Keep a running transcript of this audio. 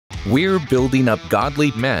We're building up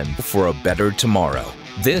godly men for a better tomorrow.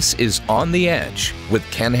 This is On the Edge with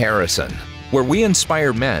Ken Harrison, where we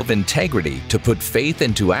inspire men of integrity to put faith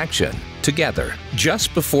into action together.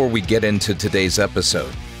 Just before we get into today's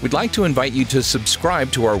episode, we'd like to invite you to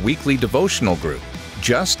subscribe to our weekly devotional group.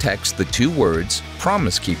 Just text the 2 words,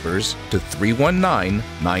 Promise Keepers, to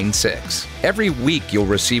 31996. Every week you'll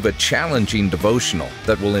receive a challenging devotional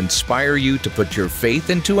that will inspire you to put your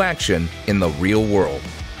faith into action in the real world.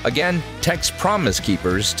 Again, text Promise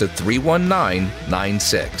Keepers to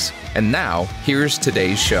 31996. And now, here's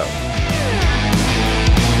today's show.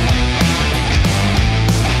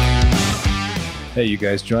 Hey, you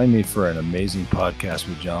guys, join me for an amazing podcast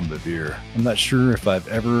with John Bevere. I'm not sure if I've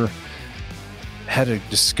ever had a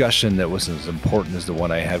discussion that was as important as the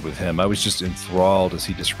one I had with him. I was just enthralled as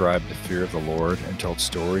he described the fear of the Lord and told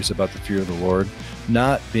stories about the fear of the Lord,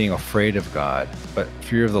 not being afraid of God, but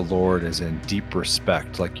fear of the Lord as in deep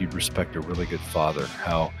respect, like you'd respect a really good father,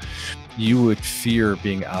 how you would fear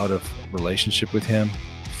being out of relationship with him,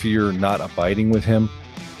 fear not abiding with him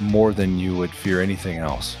more than you would fear anything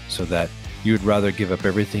else, so that you would rather give up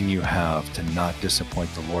everything you have to not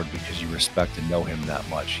disappoint the Lord because you respect and know him that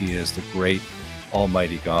much. He is the great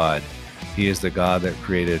Almighty God. He is the God that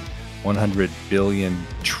created 100 billion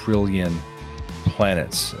trillion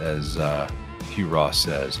planets, as Hugh Ross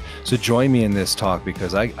says. So join me in this talk,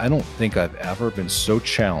 because I don't think I've ever been so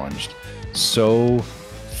challenged, so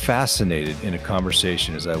fascinated in a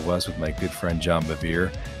conversation as I was with my good friend John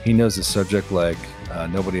Bevere. He knows the subject like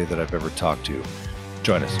nobody that I've ever talked to.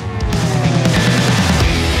 Join us.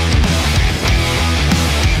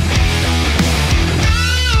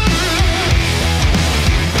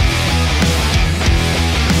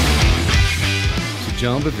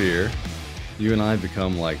 John Bevere, you and I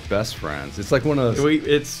become like best friends. It's like one of those.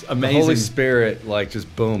 It's amazing. The Holy Spirit, like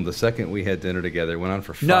just boom. The second we had dinner together, it went on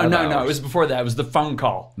for 5 hours. No. It was before that. It was the phone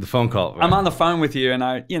call. The phone call. Right? I'm on the phone with you,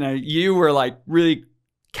 and you were like really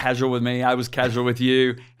casual with me. I was casual with you,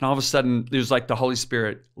 and all of a sudden, it was like the Holy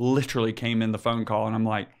Spirit literally came in the phone call, and I'm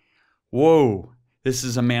like, whoa, this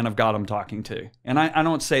is a man of God I'm talking to. And I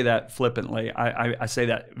don't say that flippantly. I say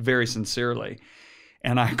that very sincerely.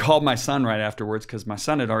 And I called my son right afterwards, because my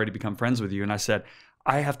son had already become friends with you. And I said,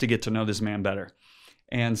 I have to get to know this man better.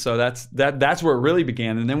 And so that's where it really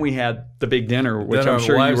began. And then we had the big dinner, which I'm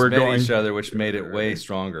sure you were going each other, which made it way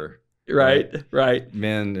stronger. Right.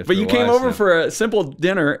 Men, but you came over for a simple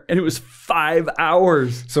dinner, and it was 5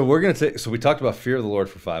 hours. So we talked about fear of the Lord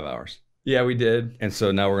for 5 hours. Yeah, we did. And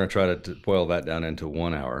so now we're going to try to boil that down into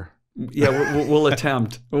 1 hour. Yeah, we'll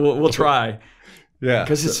attempt. We'll try. Yeah.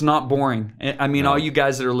 Because it's not boring. I mean, all you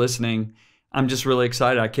guys that are listening, I'm just really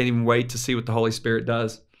excited. I can't even wait to see what the Holy Spirit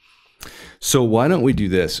does. So why don't we do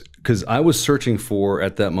this? Because I was searching for,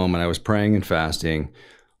 at that moment, I was praying and fasting,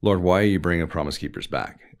 Lord, why are you bringing Promise Keepers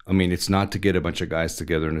back? I mean, it's not to get a bunch of guys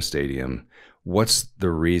together in a stadium. What's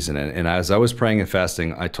the reason? And as I was praying and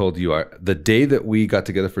fasting, I told you, the day that we got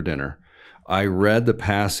together for dinner, I read the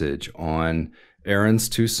passage on Aaron's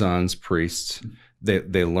 2 sons, priests.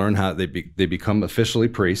 They learn how they become officially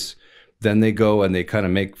priests. Then they go and they kind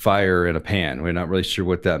of make fire in a pan. We're not really sure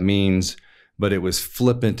what that means, but it was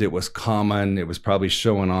flippant. It was common. It was probably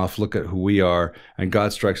showing off. Look at who we are. And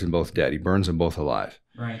God strikes them both dead. He burns them both alive.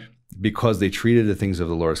 Right. Because they treated the things of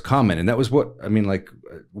the Lord as common. And that was like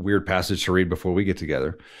a weird passage to read before we get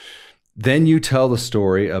together. Then you tell the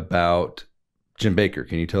story about Jim Bakker.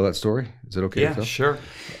 Can you tell that story? Is it okay? Yeah, sure.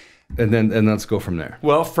 And let's go from there.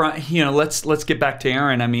 Well, let's get back to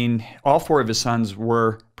Aaron. I mean, all 4 of his sons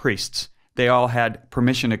were priests. They all had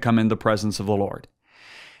permission to come in the presence of the Lord.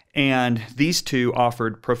 And these 2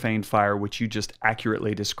 offered profane fire, which you just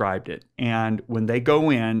accurately described it. And when they go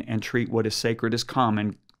in and treat what is sacred as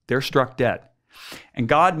common, they're struck dead. And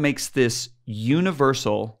God makes this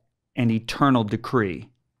universal and eternal decree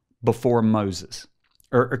before Moses,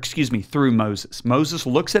 through Moses. Moses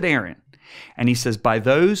looks at Aaron, and he says, by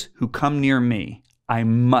those who come near me, I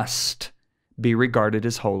must be regarded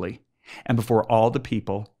as holy. And before all the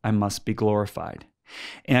people, I must be glorified.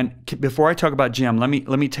 And before I talk about Jim, let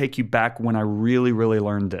me take you back when I really, really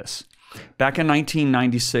learned this. Back in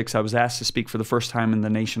 1996, I was asked to speak for the first time in the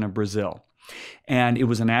nation of Brazil. And it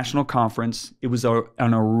was a national conference. It was an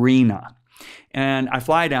arena. And I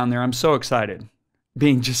fly down there. I'm so excited.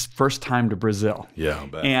 Being just first time to Brazil. Yeah, I'll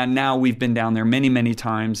bet. And now we've been down there many, many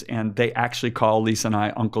times, and they actually call Lisa and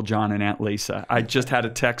I Uncle John and Aunt Lisa. I just had a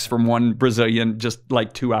text from one Brazilian just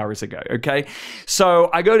like 2 hours ago, okay? So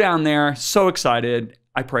I go down there, so excited.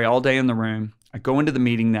 I pray all day in the room. I go into the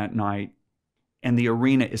meeting that night, and the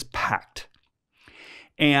arena is packed.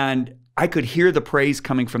 And I could hear the praise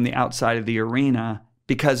coming from the outside of the arena,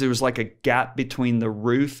 because it was like a gap between the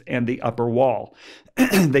roof and the upper wall.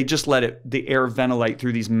 They just let the air ventilate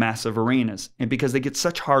through these massive arenas. And because they get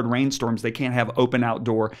such hard rainstorms, they can't have open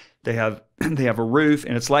outdoor. They have a roof,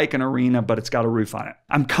 and it's like an arena, but it's got a roof on it.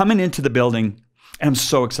 I'm coming into the building, and I'm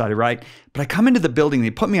so excited, right? But I come into the building,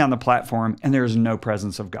 they put me on the platform, and there is no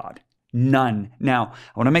presence of God. None. Now,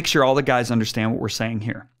 I want to make sure all the guys understand what we're saying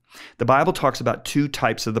here. The Bible talks about two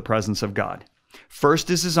types of the presence of God. First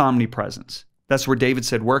is his omnipresence. That's where David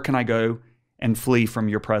said, where can I go and flee from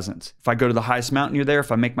your presence? If I go to the highest mountain, you're there.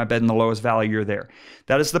 If I make my bed in the lowest valley, you're there.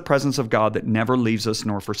 That is the presence of God that never leaves us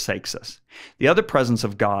nor forsakes us. The other presence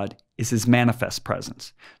of God is his manifest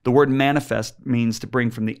presence. The word manifest means to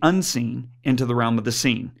bring from the unseen into the realm of the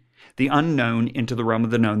seen, the unknown into the realm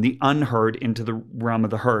of the known, the unheard into the realm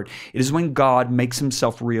of the heard. It is when God makes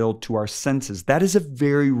himself real to our senses. That is a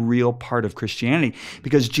very real part of Christianity,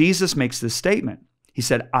 because Jesus makes this statement. He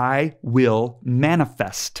said, I will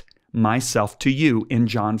manifest myself to you in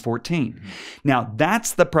John 14. Mm-hmm. Now,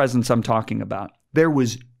 that's the presence I'm talking about. There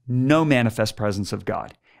was no manifest presence of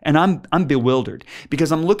God. And I'm bewildered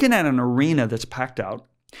because I'm looking at an arena that's packed out.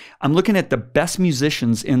 I'm looking at the best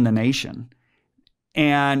musicians in the nation.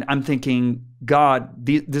 And I'm thinking, God,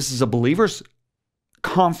 this is a believers'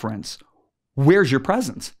 conference. Where's your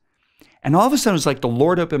presence? And all of a sudden, it's like the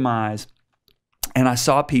Lord opened my eyes. And I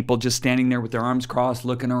saw people just standing there with their arms crossed,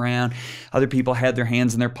 looking around. Other people had their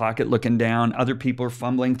hands in their pocket, looking down. Other people are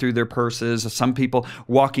fumbling through their purses. Some people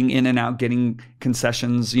walking in and out, getting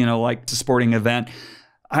concessions, like a sporting event.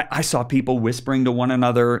 I saw people whispering to one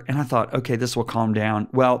another, and I thought, okay, this will calm down.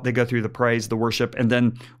 Well, they go through the praise, the worship, and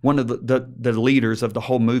then one of the leaders of the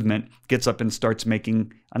whole movement gets up and starts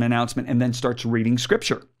making an announcement and then starts reading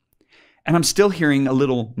scripture. And I'm still hearing a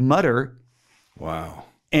little mutter. Wow.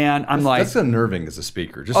 And I'm that's unnerving as a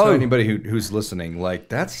speaker. Just so anybody who's listening,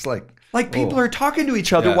 that's like people are talking to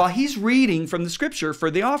each other while he's reading from the scripture for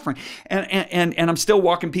the offering. And I'm still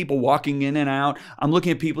people walking in and out. I'm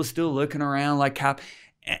looking at people still looking around like how.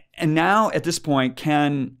 And now at this point,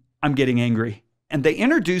 I'm getting angry. And they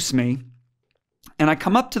introduce me, and I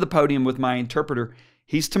come up to the podium with my interpreter.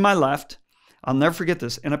 He's to my left. I'll never forget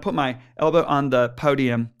this. And I put my elbow on the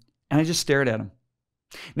podium, and I just stared at him.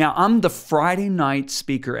 Now, I'm the Friday night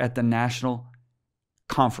speaker at the national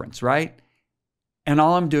conference, right? And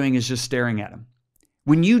all I'm doing is just staring at him.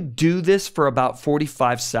 When you do this for about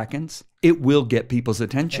 45 seconds, it will get people's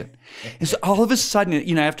attention. And so all of a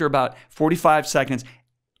sudden, after about 45 seconds,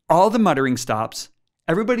 all the muttering stops.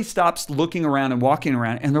 Everybody stops looking around and walking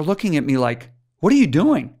around, and they're looking at me like, what are you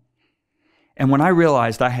doing? And when I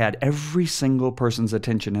realized I had every single person's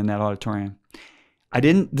attention in that auditorium,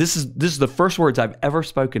 this is the first words I've ever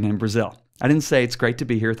spoken in Brazil. I didn't say, it's great to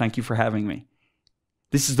be here. Thank you for having me.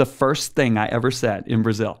 This is the first thing I ever said in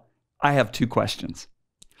Brazil. I have two questions.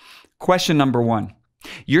 Question number one,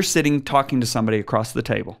 you're sitting talking to somebody across the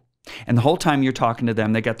table. And the whole time you're talking to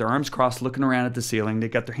them, they got their arms crossed, looking around at the ceiling. They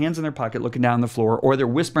got their hands in their pocket, looking down the floor, or they're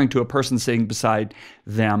whispering to a person sitting beside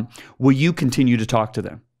them. Will you continue to talk to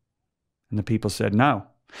them? And the people said, no.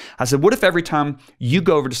 I said, what if every time you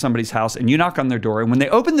go over to somebody's house and you knock on their door, and when they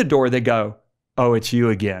open the door, they go, oh, it's you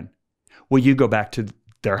again. Will you go back to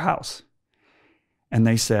their house? And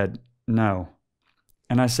they said, no.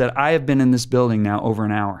 And I said, I have been in this building now over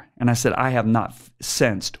an hour. And I said, I have not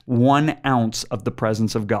sensed 1 ounce of the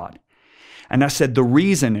presence of God. And I said, the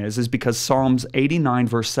reason is because Psalms 89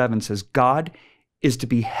 verse 7 says, God is to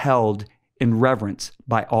be held in reverence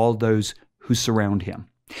by all those who surround him.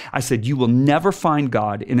 I said, you will never find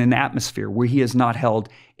God in an atmosphere where he is not held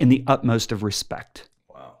in the utmost of respect.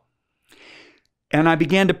 Wow. And I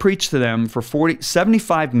began to preach to them for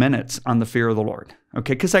 75 minutes on the fear of the Lord.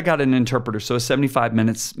 Okay, because I got an interpreter, so a 75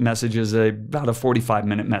 minutes message is about a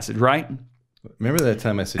 45-minute message, right? Remember that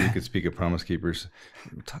time I said you could speak at Promise Keepers?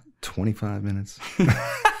 25 minutes.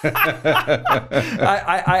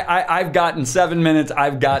 I've gotten 7 minutes.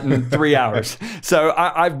 I've gotten 3 hours. So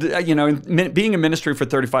I've being in ministry for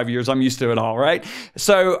 35 years, I'm used to it all, right?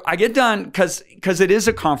 So I get done because it is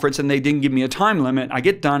a conference and they didn't give me a time limit. I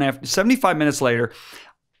get done after 75 minutes later.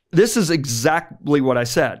 This is exactly what I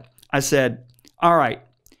said. I said, all right,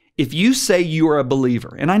 if you say you are a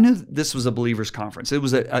believer, and I knew this was a believers conference. It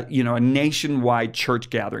was a nationwide church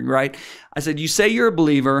gathering, right? I said, you say you're a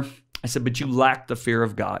believer. I said, but you lack the fear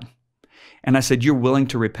of God. And I said, you're willing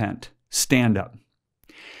to repent. Stand up.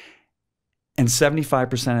 And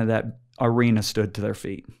 75% of that arena stood to their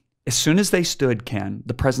feet. As soon as they stood, Ken,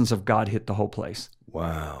 the presence of God hit the whole place.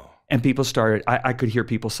 Wow. And people started, I could hear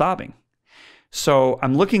people sobbing. So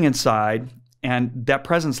I'm looking inside, and that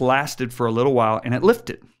presence lasted for a little while, and it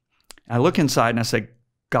lifted. I look inside and I say,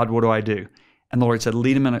 God, what do I do? And the Lord said,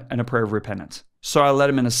 lead him in a prayer of repentance. So I led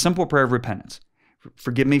him in a simple prayer of repentance.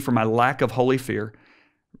 Forgive me for my lack of holy fear.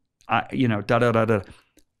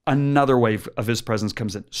 Another wave of his presence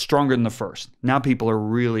comes in, stronger than the first. Now people are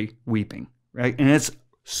really weeping, right? And it's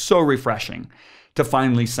so refreshing to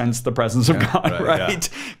finally sense the presence of God, right?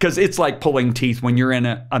 Because it's like pulling teeth when you're in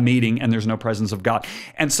a meeting and there's no presence of God.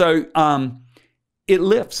 And so it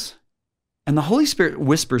lifts. And the Holy Spirit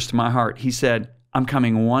whispers to my heart. He said, I'm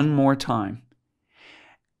coming one more time.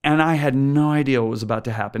 And I had no idea what was about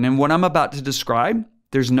to happen. And what I'm about to describe,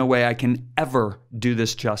 there's no way I can ever do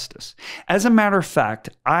this justice. As a matter of fact,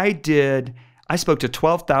 I spoke to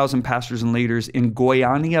 12,000 pastors and leaders in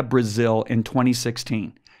Goiânia, Brazil in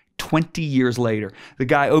 2016. 20 years later, the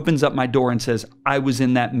guy opens up my door and says, I was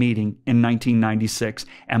in that meeting in 1996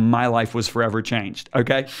 and my life was forever changed.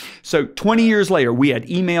 Okay. So 20 years later, we had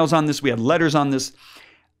emails on this, we had letters on this,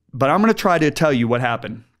 but I'm going to try to tell you what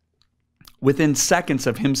happened. Within seconds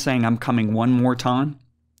of him saying, I'm coming one more time,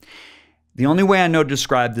 the only way I know to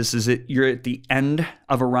describe this is that you're at the end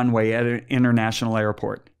of a runway at an international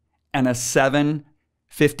airport and a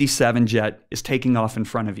 757 jet is taking off in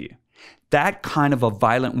front of you. That kind of a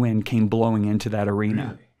violent wind came blowing into that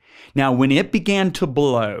arena. Really? Now, when it began to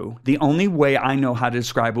blow, the only way I know how to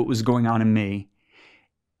describe what was going on in me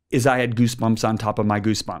is I had goosebumps on top of my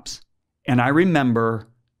goosebumps. And I remember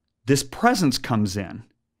this presence comes in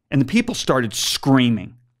and the people started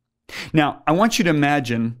screaming. Now, I want you to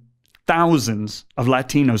imagine thousands of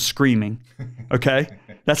Latinos screaming, okay?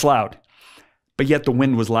 That's loud. But yet the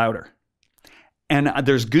wind was louder. And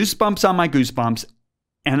there's goosebumps on my goosebumps,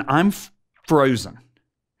 and I'm frozen.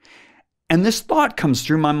 And this thought comes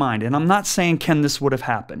through my mind, and I'm not saying, Ken, this would have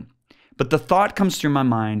happened, but the thought comes through my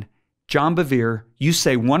mind, John Bevere, you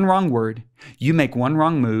say one wrong word, you make one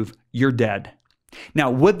wrong move, you're dead.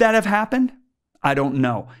 Now, would that have happened? I don't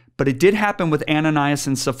know. But it did happen with Ananias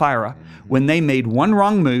and Sapphira when they made one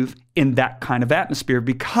wrong move in that kind of atmosphere,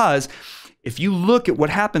 because if you look at what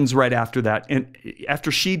happens right after that, and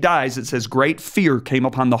after she dies, it says great fear came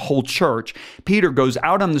upon the whole church. Peter goes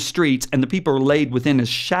out on the streets and the people are laid within a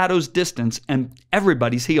shadow's distance and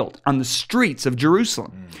everybody's healed on the streets of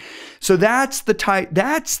Jerusalem. So that's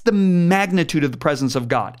the magnitude of the presence of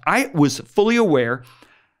God. I was fully aware,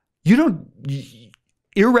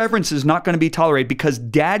 irreverence is not going to be tolerated because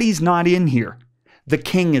daddy's not in here. The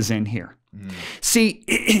king is in here. See,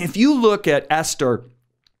 if you look at Esther,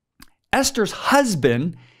 Esther's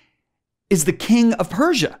husband is the king of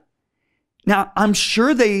Persia. Now, I'm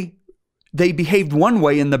sure they behaved one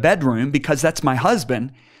way in the bedroom because that's my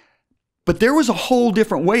husband, but there was a whole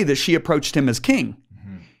different way that she approached him as king.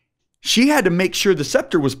 She had to make sure the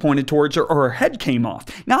scepter was pointed towards her or her head came off.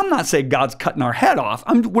 Now, I'm not saying God's cutting our head off.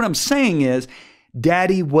 What I'm saying is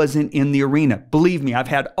daddy wasn't in the arena. Believe me, I've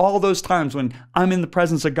had all those times when I'm in the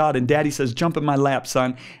presence of God and daddy says, jump in my lap,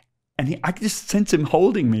 son. And I just sense him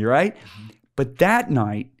holding me, right? But that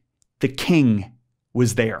night, the king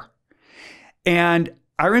was there. And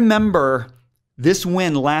I remember this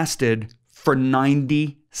wind lasted for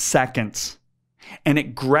 90 seconds. And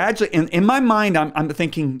it gradually, in my mind, I'm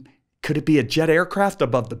thinking, could it be a jet aircraft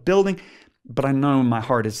above the building? But I know in my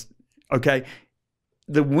heart is, okay.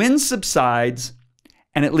 The wind subsides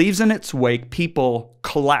and it leaves in its wake people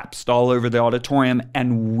collapsed all over the auditorium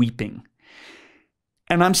and weeping.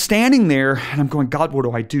 And I'm standing there and I'm going, God, what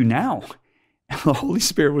do I do now? And the Holy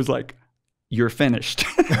Spirit was like, you're finished.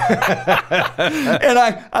 And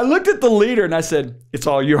I looked at the leader and I said, it's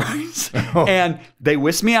all yours. Oh. And they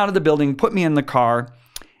whisked me out of the building, put me in the car.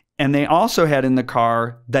 And they also had in the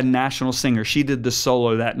car the national singer. She did the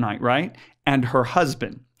solo that night, right? And her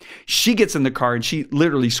husband. She gets in the car and she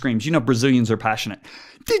literally screams. You know, Brazilians are passionate.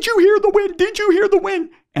 Did you hear the wind? Did you hear the wind?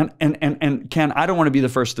 And Ken, I don't want to be the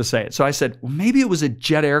first to say it. So I said, well, maybe it was a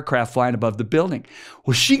jet aircraft flying above the building.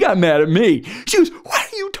 Well, she got mad at me. She goes,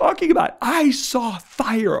 what are you talking about? I saw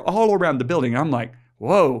fire all around the building. I'm like,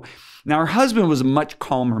 whoa. Now, her husband was a much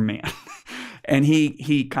calmer man. And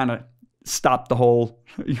he kind of stopped the whole,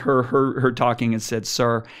 her talking and said,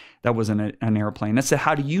 sir, that wasn't an airplane. I said,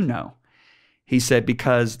 how do you know? He said,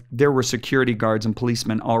 because there were security guards and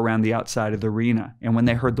policemen all around the outside of the arena. And when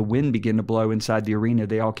they heard the wind begin to blow inside the arena,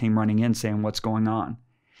 they all came running in saying, what's going on?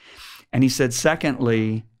 And he said,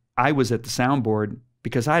 secondly, I was at the soundboard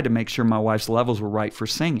because I had to make sure my wife's levels were right for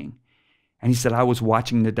singing. And he said, I was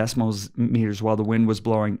watching the decimal meters while the wind was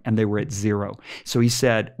blowing and they were at 0. So he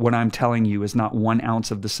said, what I'm telling you is not 1 ounce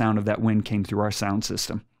of the sound of that wind came through our sound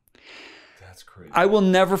system. That's crazy. I will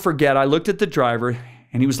never forget, I looked at the driver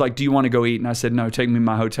and he was like, do you want to go eat? And I said, no, take me to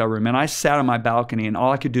my hotel room. And I sat on my balcony and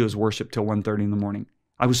all I could do was worship till 1:30 in the morning.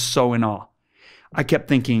 I was so in awe. I kept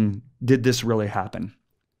thinking, did this really happen?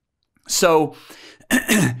 So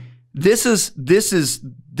this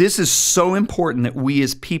is so important that we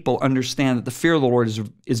as people understand that the fear of the Lord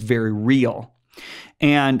is very real.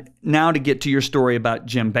 And now to get to your story about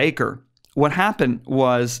Jim Bakker, what happened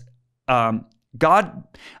was God.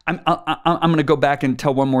 I'm going to go back and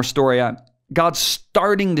tell one more story. God's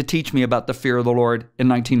starting to teach me about the fear of the Lord in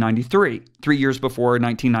 1993, 3 years before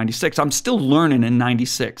 1996. I'm still learning in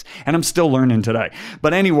 96, and I'm still learning today.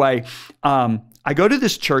 But anyway, I go to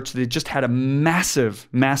this church that just had a massive,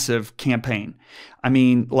 massive campaign. I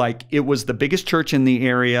mean, like, it was the biggest church in the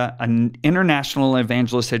area. An international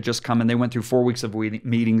evangelist had just come, and they went through 4 weeks of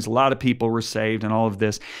meetings. A lot of people were saved and all of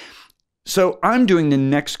this. So I'm doing the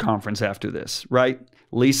next conference after this, right?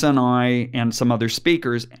 Lisa and I and some other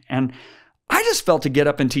speakers, and I just felt to get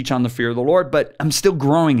up and teach on the fear of the Lord, but I'm still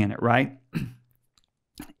growing in it, right?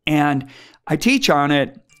 And I teach on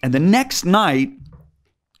it, and the next night,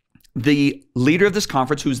 the leader of this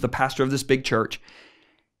conference, who's the pastor of this big church,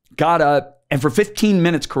 got up and for 15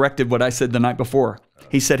 minutes corrected what I said the night before.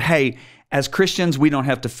 He said, hey, as Christians, we don't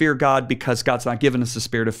have to fear God because God's not given us the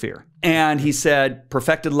spirit of fear. And he said,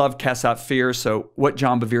 perfected love casts out fear. So what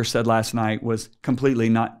John Bevere said last night was completely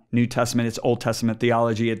not New Testament. It's Old Testament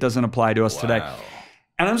theology. It doesn't apply to us today.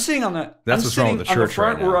 And I'm sitting on the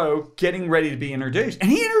front row getting ready to be introduced. And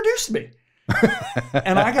he introduced me.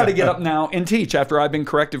 And I got to get up now and teach after I've been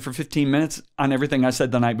corrected for 15 minutes on everything I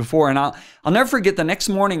said the night before. And I'll never forget, the next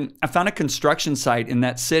morning, I found a construction site in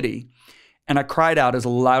that city. And I cried out as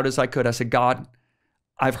loud as I could. I said, God,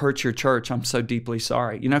 I've hurt your church. I'm so deeply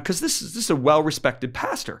sorry. You know, because this is a well-respected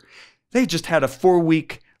pastor. They just had a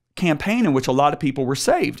 4-week campaign in which a lot of people were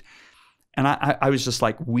saved. And I was just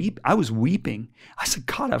like, I was weeping. I said,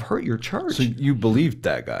 God, I've hurt your church. So you believed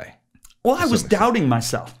that guy? Well, I was doubting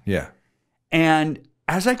myself. Yeah. And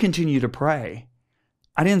as I continued to pray,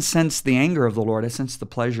 I didn't sense the anger of the Lord. I sensed the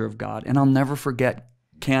pleasure of God. And I'll never forget,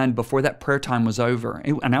 Ken, before that prayer time was over,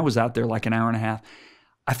 and I was out there like an hour and a half,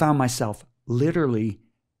 I found myself literally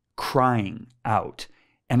crying out.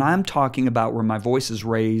 And I'm talking about where my voice is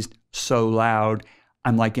raised so loud,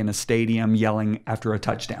 I'm like in a stadium yelling after a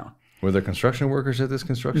touchdown. Were there construction workers at this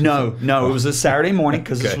construction No, site? no. It was a Saturday morning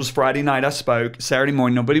because this was Friday night I spoke. Saturday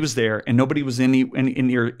morning, nobody was there, and nobody was in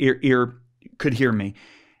ear could hear me.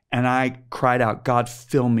 And I cried out, God,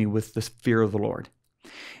 fill me with the fear of the Lord.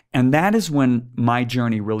 And that is when my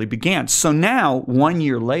journey really began. So now, 1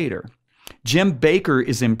 year later, Jim Bakker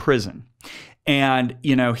is in prison. And,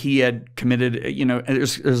 you know, he had committed, you know,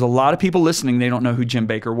 there's a lot of people listening, they don't know who Jim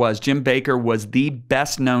Bakker was. Jim Bakker was the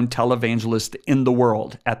best known televangelist in the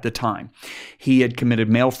world at the time. He had committed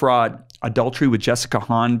mail fraud, adultery with Jessica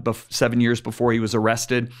Hahn 7 years before he was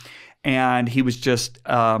arrested. And he was just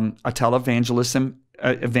a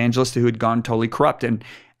televangelist who had gone totally corrupt. And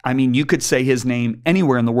I mean, you could say his name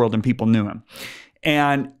anywhere in the world and people knew him.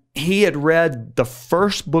 And he had read the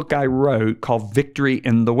first book I wrote called Victory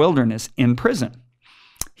in the Wilderness in prison.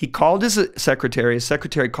 He called his secretary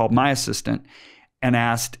called my assistant and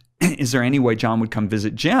asked, is there any way John would come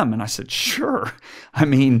visit Jim? And I said, sure. I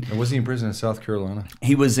mean, was he in prison in South Carolina?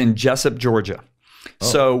 He was in Jessup, Georgia. Oh.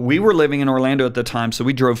 So we were living in Orlando at the time. So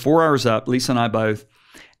we drove 4 hours up, Lisa and I both.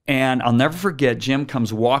 And I'll never forget, Jim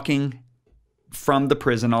comes walking from the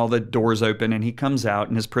prison, all the doors open, and he comes out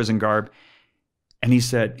in his prison garb. And he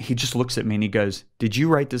said, he just looks at me and he goes, did you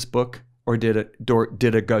write this book or did a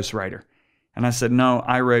ghostwriter? And I said, no,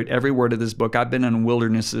 I wrote every word of this book. I've been in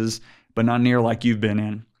wildernesses, but not near like you've been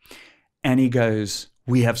in. And he goes,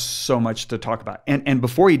 we have so much to talk about. And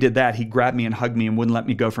before he did that, he grabbed me and hugged me and wouldn't let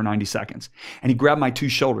me go for 90 seconds. And he grabbed my 2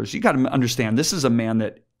 shoulders. You got to understand, this is a man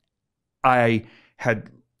that I had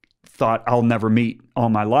thought I'll never meet all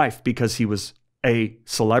my life because he was a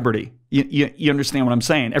celebrity. You understand what I'm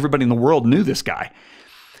saying? Everybody in the world knew this guy.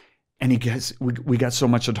 And he goes, we got so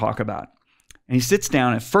much to talk about. And he sits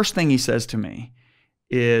down, and first thing he says to me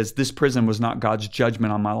is, this prison was not God's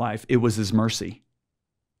judgment on my life. It was his mercy.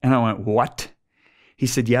 And I went, what? He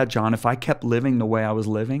said, yeah, John, if I kept living the way I was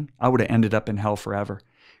living, I would have ended up in hell forever.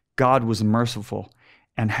 God was merciful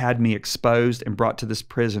and had me exposed and brought to this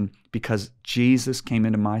prison because Jesus came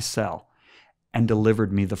into my cell and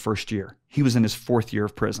delivered me the first year. He was in his 4th year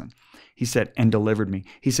of prison. He said, and delivered me.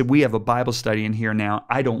 He said, we have a Bible study in here now.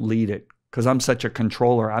 I don't lead it because I'm such a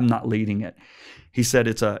controller. I'm not leading it. He said,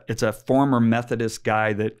 it's a former Methodist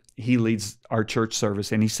guy that he leads our church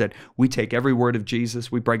service. And he said, we take every word of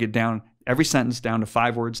Jesus. We break it down, every sentence down to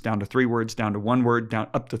 5 words, down to 3 words, down to 1 word, down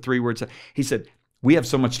up to 3 words. He said, we have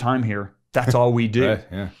so much time here. That's all we do. Right,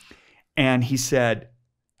 yeah. And he said,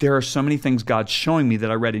 there are so many things God's showing me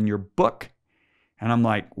that I read in your book. And I'm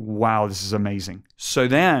like, wow, this is amazing. So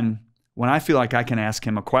then when I feel like I can ask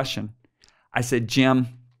him a question, I said, Jim,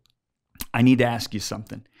 I need to ask you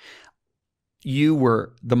something. You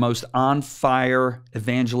were the most on fire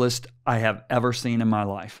evangelist I have ever seen in my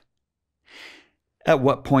life. At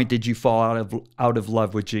what point did you fall out of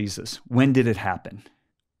love with Jesus? When did it happen?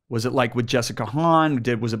 Was it like with Jessica Hahn?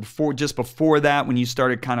 Was it just before that when you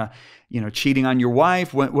started kind of, cheating on your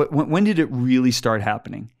wife? When did it really start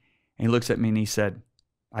happening? And he looks at me and he said,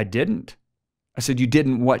 I didn't. I said, you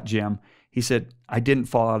didn't what, Jim? He said, I didn't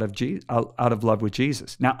fall out of love with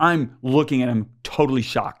Jesus. Now I'm looking at him totally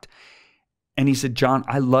shocked. And he said, John,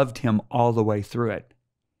 I loved him all the way through it.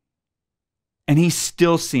 And he's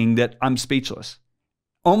still seeing that I'm speechless,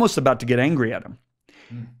 almost about to get angry at him.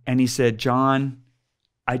 And he said, John,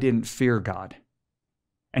 I didn't fear God.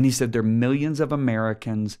 And he said, there are millions of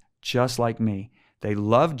Americans just like me. They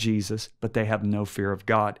love Jesus, but they have no fear of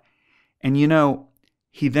God. And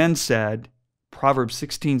he then said, Proverbs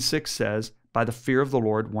 16:6 says, by the fear of the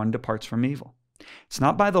Lord, one departs from evil. It's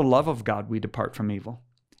not by the love of God we depart from evil.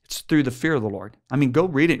 It's through the fear of the Lord. I mean, go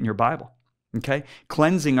read it in your Bible, okay?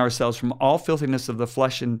 Cleansing ourselves from all filthiness of the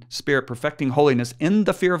flesh and spirit, perfecting holiness in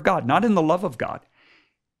the fear of God, not in the love of God.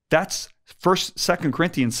 That's 2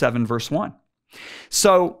 Corinthians 7, verse 1.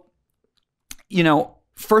 So,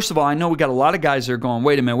 first of all, I know we got a lot of guys that are going,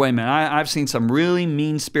 wait a minute. I've seen some really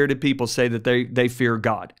mean-spirited people say that they fear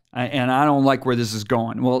God, and I don't like where this is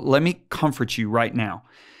going. Well, let me comfort you right now.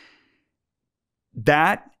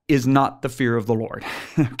 That is not the fear of the Lord,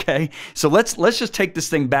 okay? So let's just take this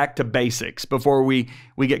thing back to basics before we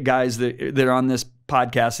get guys that are on this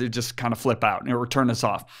podcast that just kind of flip out or turn us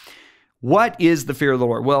off. What is the fear of the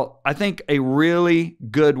Lord? Well, I think a really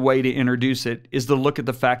good way to introduce it is to look at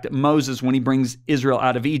the fact that Moses, when he brings Israel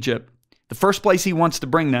out of Egypt, the first place he wants to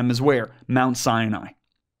bring them is where? Mount Sinai.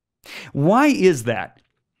 Why is that?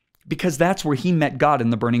 Because that's where he met God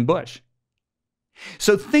in the burning bush.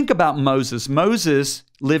 So think about Moses. Moses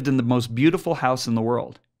lived in the most beautiful house in the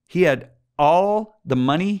world. He had all the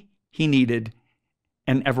money he needed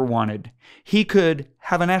and ever wanted. He could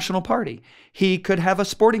have a national party. He could have a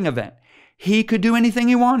sporting event. He could do anything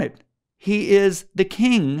he wanted. He is the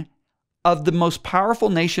king of the most powerful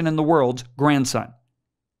nation in the world's grandson.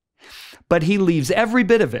 But he leaves every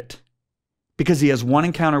bit of it because he has one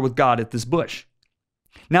encounter with God at this bush.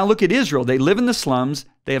 Now look at Israel. They live in the slums.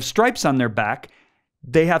 They have stripes on their back.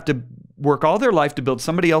 They have to work all their life to build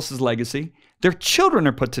somebody else's legacy. Their children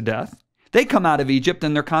are put to death. They come out of Egypt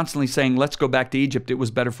and they're constantly saying, let's go back to Egypt. It was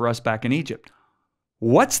better for us back in Egypt.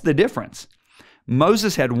 What's the difference?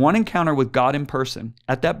 Moses had one encounter with God in person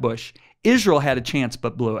at that bush. Israel had a chance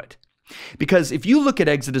but blew it. Because if you look at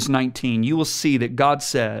Exodus 19, you will see that God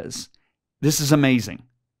says, this is amazing.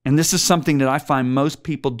 And this is something that I find most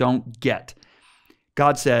people don't get.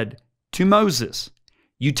 God said to Moses,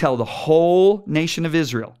 you tell the whole nation of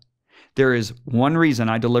Israel, there is one reason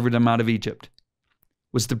I delivered them out of Egypt,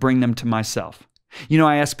 was to bring them to myself.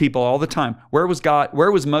 I ask people all the time, where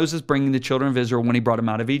was Moses bringing the children of Israel when he brought them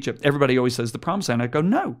out of Egypt? Everybody always says the promised land. I go,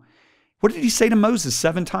 no. What did he say to Moses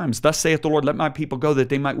 7 times? Thus saith the Lord, let my people go that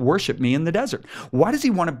they might worship me in the desert. Why does he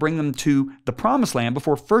want to bring them to the promised land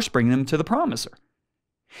before first bringing them to the promiser?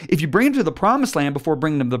 If you bring them to the promised land before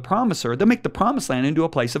bringing them to the promiser, they'll make the promised land into a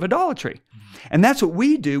place of idolatry. And that's what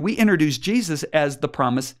we do. We introduce Jesus as the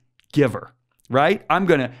promise giver, right? I'm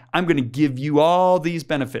going to give you all these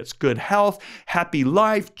benefits, good health, happy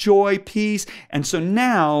life, joy, peace. And so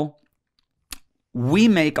now we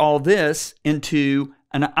make all this into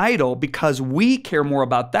an idol because we care more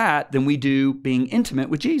about that than we do being intimate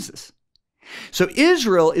with Jesus. So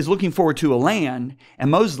Israel is looking forward to a land,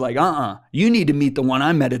 and Moses is like, you need to meet the one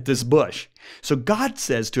I met at this bush. So God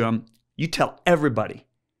says to him, you tell everybody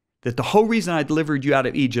that the whole reason I delivered you out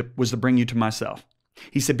of Egypt was to bring you to myself.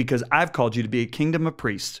 He said, because I've called you to be a kingdom of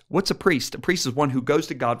priests. What's a priest? A priest is one who goes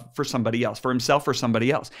to God for somebody else, for himself or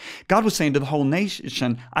somebody else. God was saying to the whole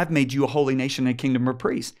nation, I've made you a holy nation and a kingdom of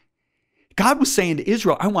priests. God was saying to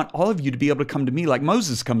Israel, I want all of you to be able to come to me like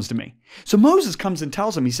Moses comes to me. So Moses comes and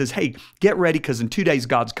tells him, he says, hey, get ready because in 2 days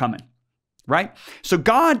God's coming, right? So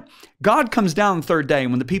God comes down the third day,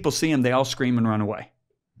 and when the people see him, they all scream and run away.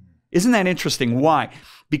 Isn't that interesting? Why?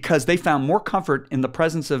 Because they found more comfort in the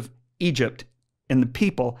presence of Egypt and the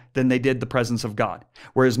people than they did the presence of God.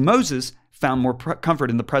 Whereas Moses found more comfort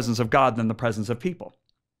in the presence of God than the presence of people.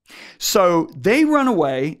 So they run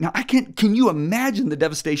away. Now, can you imagine the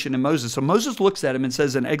devastation in Moses? So Moses looks at him and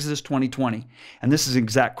says in Exodus 20:20, and this is an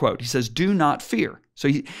exact quote. He says, do not fear. So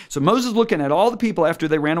Moses looking at all the people after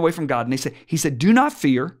they ran away from God, and he said, do not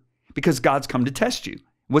fear because God's come to test you.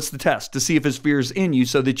 What's the test? To see if his fear is in you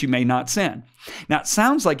so that you may not sin. Now, it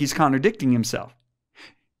sounds like he's contradicting himself.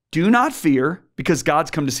 Do not fear, because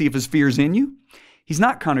God's come to see if his fear is in you. He's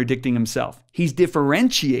not contradicting himself. He's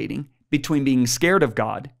differentiating between being scared of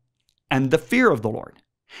God and the fear of the Lord.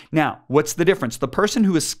 Now, what's the difference? The person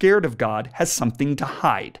who is scared of God has something to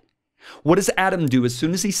hide. What does Adam do as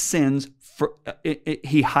soon as he sins?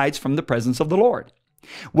 He hides from the presence of the Lord.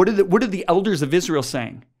 What are the elders of Israel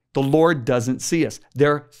saying? The Lord doesn't see us.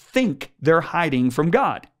 They think they're hiding from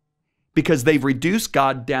God because they've reduced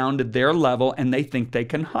God down to their level and they think they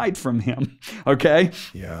can hide from him. Okay?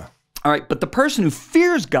 Yeah. All right, but the person who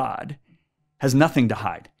fears God has nothing to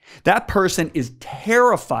hide. That person is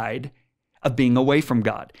terrified of being away from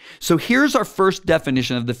God. So here's our first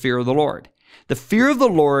definition of the fear of the Lord. The fear of the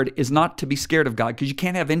Lord is not to be scared of God, because you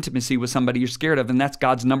can't have intimacy with somebody you're scared of, and that's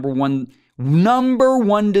God's number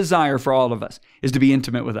one desire for all of us, is to be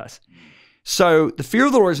intimate with us. So the fear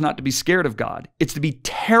of the Lord is not to be scared of God. It's to be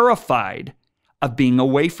terrified of being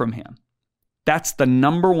away from him. That's the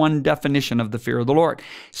number one definition of the fear of the Lord.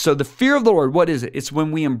 So the fear of the Lord, what is it? It's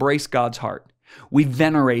when we embrace God's heart. We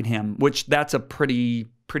venerate him, which that's a pretty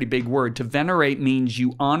big word. To venerate means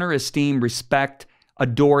you honor, esteem, respect,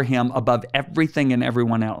 adore him above everything and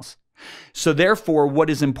everyone else. So therefore, what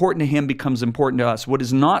is important to him becomes important to us. What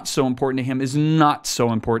is not so important to him is not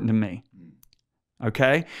so important to me.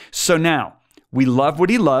 Okay? So now, we love what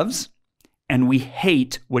he loves, and we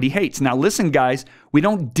hate what he hates. Now listen, guys, we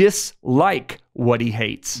don't dislike what he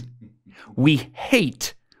hates. We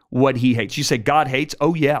hate what he hates. You say, God hates?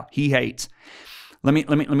 Oh yeah, he hates. Let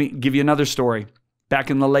me give you another story. Back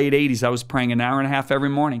in the late 80s, I was praying an hour and a half every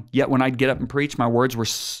morning. Yet when I'd get up and preach, my words were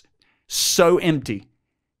so empty.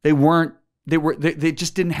 They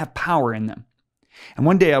just didn't have power in them. And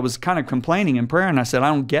one day I was kind of complaining in prayer, and I said, I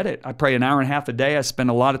don't get it. I pray an hour and a half a day. I spend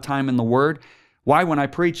a lot of time in the Word. Why, when I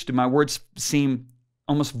preach, do my words seem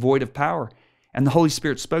almost void of power? And the Holy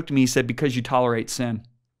Spirit spoke to me. He said, because you tolerate sin.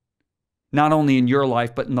 Not only in your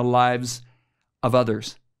life, but in the lives of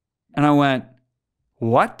others. And I went,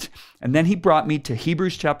 what? And then he brought me to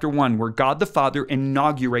Hebrews chapter 1, where God the Father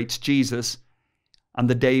inaugurates Jesus on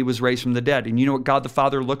the day he was raised from the dead. And you know what God the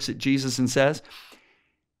Father looks at Jesus and says?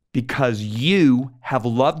 Because you have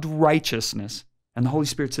loved righteousness. And the Holy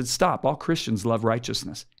Spirit said, stop. All Christians love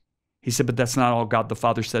righteousness. He said, but that's not all God the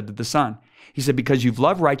Father said to the Son. He said, because you've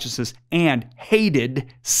loved righteousness and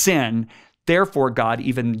hated sin, therefore God,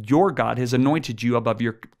 even your God, has anointed you above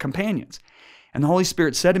your companions. And the Holy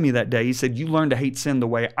Spirit said to me that day, he said, you learn to hate sin the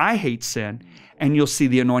way I hate sin, and you'll see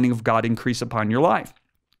the anointing of God increase upon your life.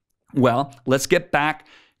 Well, let's get back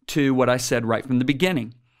to what I said right from the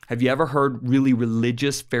beginning. Have you ever heard really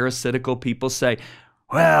religious, pharisaical people say,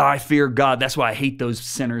 well, I fear God, that's why I hate those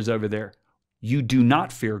sinners over there? You do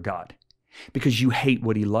not fear God because you hate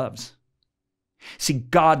what he loves. See,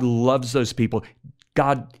 God loves those people.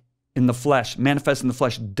 God in the flesh, manifest in the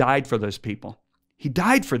flesh, died for those people. He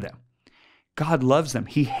died for them. God loves them.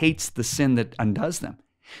 He hates the sin that undoes them.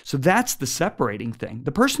 So that's the separating thing.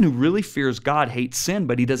 The person who really fears God hates sin,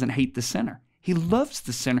 but he doesn't hate the sinner. He loves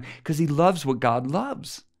the sinner because he loves what God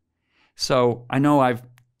loves. So I know I've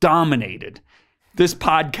dominated this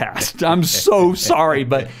podcast. I'm so sorry,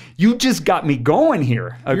 but you just got me going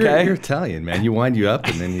here, okay? You're Italian, man. You wind you up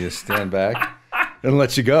and then you just stand back and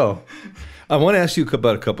let you go. I want to ask you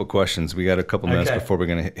about a couple questions. We got a couple minutes before we're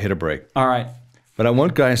going to hit a break. All right. But I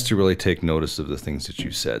want guys to really take notice of the things that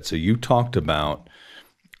you said. So you talked about,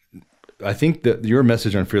 I think that your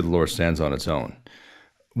message on fear of the Lord stands on its own.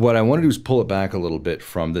 What I want to do is pull it back a little bit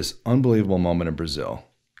from this unbelievable moment in Brazil.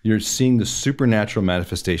 You're seeing the supernatural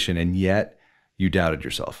manifestation, and yet you doubted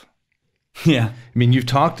yourself. Yeah. I mean, you've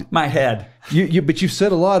talked... My head. But you've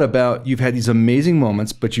said a lot about, you've had these amazing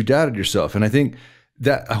moments, but you doubted yourself. And I think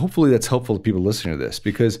that hopefully that's helpful to people listening to this,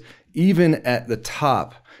 because even at the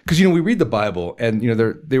top... Because, we read the Bible and,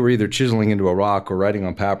 they were either chiseling into a rock or writing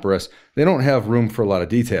on papyrus. They don't have room for a lot of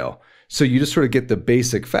detail. So you just sort of get the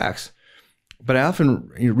basic facts. But I often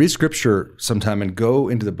read scripture sometime and go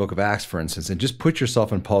into the book of Acts, for instance, and just put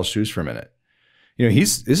yourself in Paul's shoes for a minute.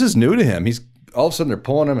 This is new to him. He's all of a sudden they're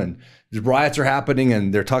pulling him and riots are happening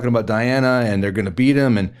and they're talking about Diana and they're going to beat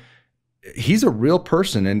him. And he's a real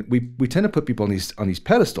person. And we tend to put people on these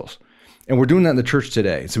pedestals. And we're doing that in the church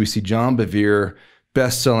today. So we see John Bevere,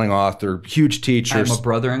 best-selling author, huge teacher. I'm a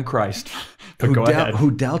brother in Christ.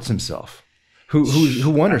 Who doubts himself, who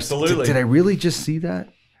wonders, Absolutely. Did I really just see that?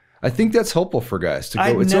 I think that's helpful for guys to go,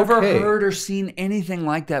 I've it's never okay. heard or seen anything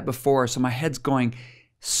like that before. So my head's going,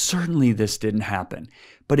 certainly this didn't happen.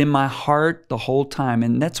 But in my heart the whole time,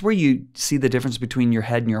 and that's where you see the difference between your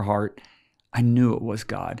head and your heart, I knew it was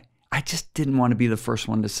God. I just didn't want to be the first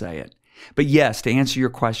one to say it. But yes, to answer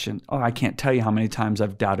your question, I can't tell you how many times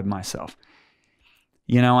I've doubted myself.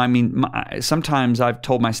 I mean, sometimes I've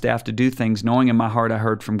told my staff to do things knowing in my heart I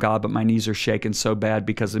heard from God, but my knees are shaking so bad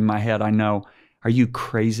because in my head I know, are you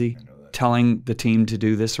crazy telling the team to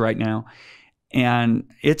do this right now? And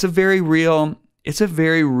it's a very real,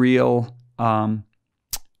 what's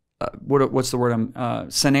the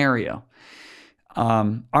word? Scenario.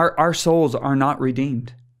 Our souls are not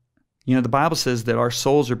redeemed. The Bible says that our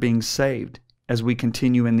souls are being saved as we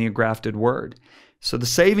continue in the engrafted word. So the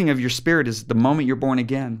saving of your spirit is the moment you're born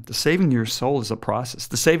again. The saving of your soul is a process.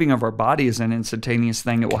 The saving of our body is an instantaneous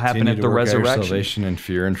thing. It will happen at the resurrection. Salvation and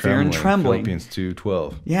fear and trembling. Philippians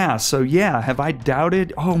 2:12. Yeah. So have I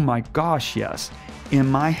doubted? Oh my gosh, yes. In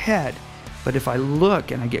my head, but if I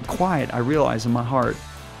look and I get quiet, I realize in my heart,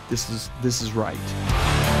 this is right.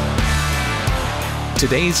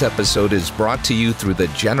 Today's episode is brought to you through the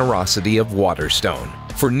generosity of Waterstone.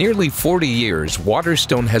 For nearly 40 years,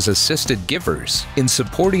 Waterstone has assisted givers in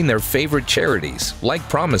supporting their favorite charities, like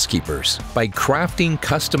Promise Keepers, by crafting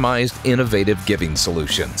customized, innovative giving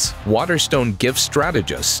solutions. Waterstone gift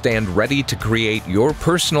strategists stand ready to create your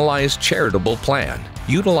personalized charitable plan,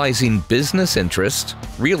 utilizing business interest,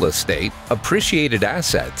 real estate, appreciated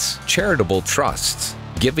assets, charitable trusts,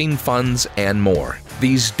 giving funds, and more.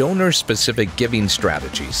 These donor-specific giving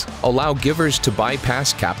strategies allow givers to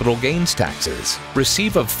bypass capital gains taxes,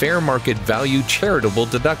 receive a fair market value charitable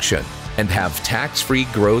deduction, and have tax-free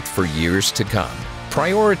growth for years to come.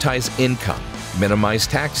 Prioritize income, minimize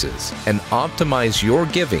taxes, and optimize your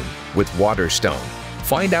giving with Waterstone.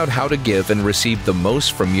 Find out how to give and receive the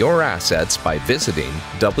most from your assets by visiting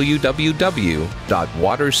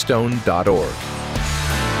www.waterstone.org.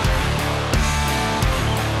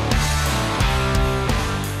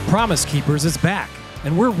 Promise Keepers is back,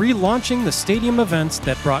 and we're relaunching the stadium events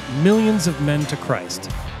that brought millions of men to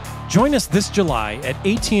Christ. Join us this July at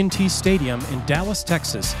AT&T Stadium in Dallas,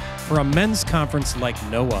 Texas for a men's conference like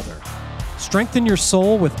no other. Strengthen your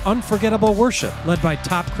soul with unforgettable worship led by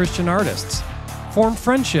top Christian artists. Form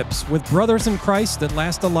friendships with brothers in Christ that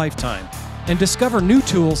last a lifetime, and discover new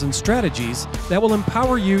tools and strategies that will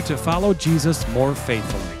empower you to follow Jesus more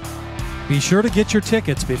faithfully. Be sure to get your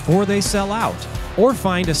tickets before they sell out, or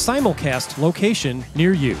find a simulcast location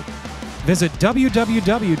near you. Visit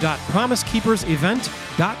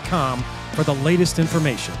www.promisekeepersevent.com for the latest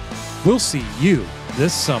information. We'll see you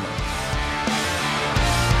this summer.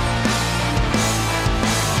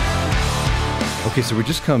 Okay, so we're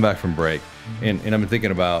just coming back from break, and I've been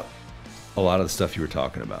thinking about a lot of the stuff you were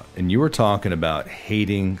talking about. And you were talking about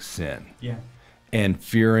hating sin. Yeah. And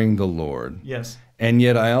fearing the Lord. Yes. And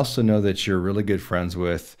yet I also know that you're really good friends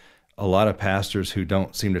with a lot of pastors who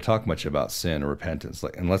don't seem to talk much about sin or repentance.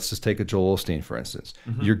 And let's just take a Joel Osteen, for instance.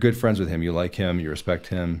 Mm-hmm. You're good friends with him. You like him. You respect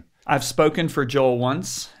him. I've spoken for Joel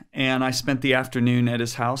once, and I spent the afternoon at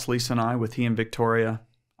his house, Lisa and I, with he and Victoria.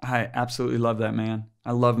 I absolutely love that man.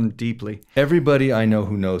 I love him deeply. Everybody I know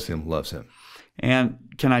who knows him loves him. And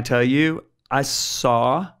can I tell you, I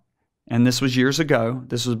saw, and this was years ago,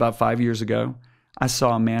 this was about 5 years ago, I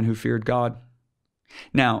saw a man who feared God.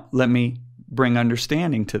 Now, let me bring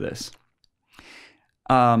understanding to this.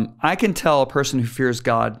 I can tell a person who fears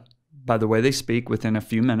God by the way they speak within a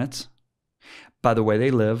few minutes, by the way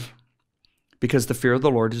they live, because the fear of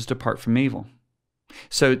the Lord is to depart from evil.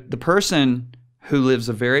 So the person who lives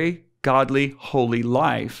a very godly, holy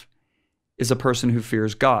life is a person who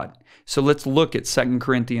fears God. So let's look at 2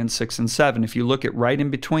 Corinthians 6 and 7. If you look at right in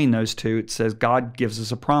between those two, it says God gives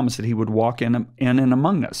us a promise that he would walk in and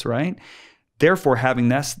among us, right? Therefore, having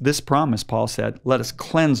this promise, Paul said, let us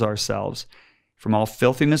cleanse ourselves from all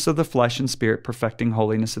filthiness of the flesh and spirit, perfecting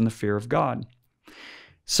holiness in the fear of God.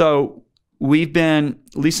 So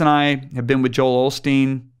Lisa and I have been with Joel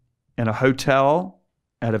Osteen in a hotel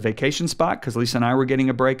at a vacation spot because Lisa and I were getting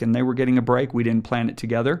a break and they were getting a break. We didn't plan it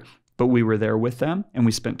together, but we were there with them and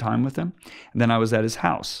we spent time with them. And then I was at his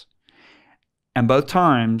house. And both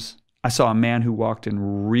times I saw a man who walked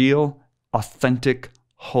in real, authentic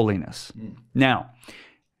holiness. Now,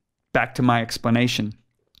 back to my explanation.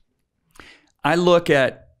 I look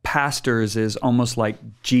at pastors as almost like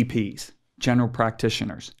GPs, general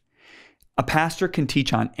practitioners. A pastor can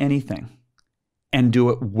teach on anything and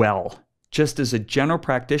do it well, just as a general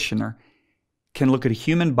practitioner can look at a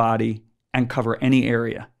human body and cover any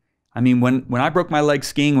area. I mean, when I broke my leg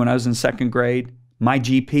skiing when I was in second grade, my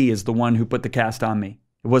GP is the one who put the cast on me.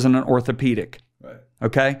 It wasn't an orthopedic. Right.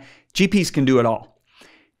 Okay? GPs can do it all.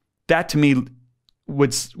 That to me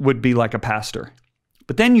would be like a pastor.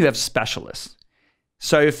 But then you have specialists.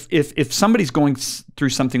 So if somebody's going through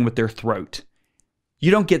something with their throat,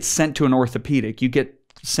 you don't get sent to an orthopedic. You get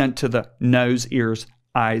sent to the nose, ears,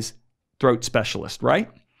 eyes, throat specialist, right?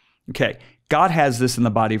 Okay. God has this in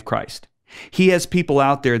the body of Christ. He has people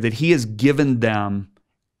out there that he has given them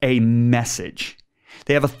a message.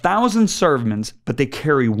 They have 1,000 sermons, but they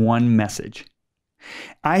carry one message.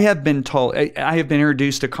 I have been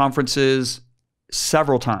introduced to conferences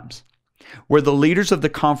several times where the leaders of the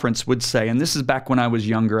conference would say, and this is back when I was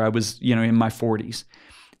younger, I was, in my 40s.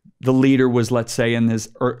 The leader was, let's say, in his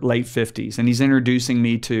late 50s, and he's introducing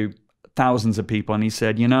me to thousands of people. And he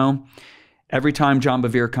said, every time John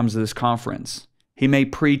Bevere comes to this conference, he may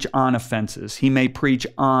preach on offenses. He may preach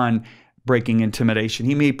on breaking intimidation.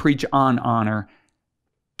 He may preach on honor,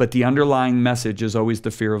 but the underlying message is always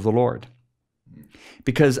the fear of the Lord.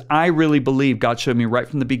 Because I really believe God showed me right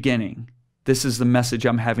from the beginning, this is the message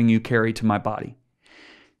I'm having you carry to my body.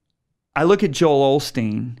 I look at Joel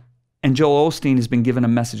Osteen, and Joel Osteen has been given a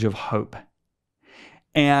message of hope.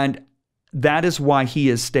 And that is why he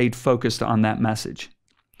has stayed focused on that message.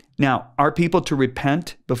 Now, are people to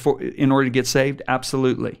repent in order to get saved?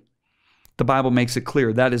 Absolutely. The Bible makes it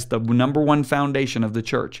clear that is the number one foundation of the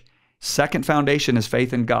church. Second foundation is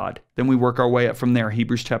faith in God. Then we work our way up from there,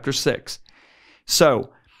 Hebrews chapter 6.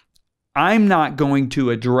 So I'm not going to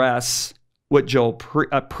address what Joel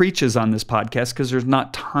preaches on this podcast because there's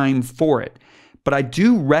not time for it. But I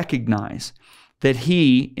do recognize that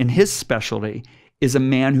he, in his specialty, is a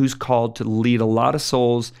man who's called to lead a lot of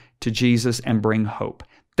souls to Jesus and bring hope.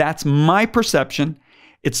 That's my perception.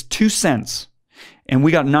 It's 2 cents. And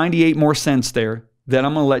we got 98 more cents there that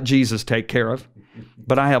I'm going to let Jesus take care of.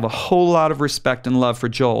 But I have a whole lot of respect and love for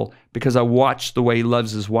Joel because I watch the way he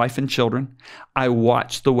loves his wife and children. I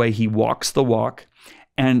watch the way he walks the walk.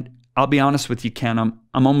 And I'll be honest with you, Ken,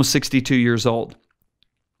 I'm almost 62 years old.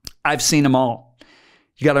 I've seen them all.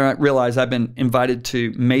 You got to realize I've been invited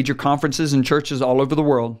to major conferences and churches all over the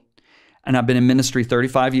world, and I've been in ministry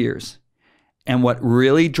 35 years. And what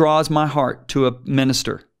really draws my heart to a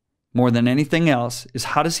minister more than anything else is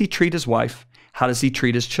how does he treat his wife? How does he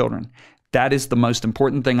treat his children? That is the most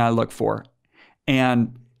important thing I look for.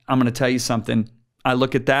 And I'm going to tell you something. I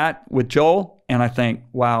look at that with Joel and I think,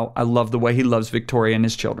 wow, I love the way he loves Victoria and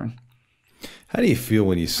his children. How do you feel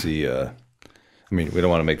when you see, we don't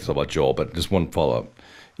want to make this all about Joel, but just one follow-up.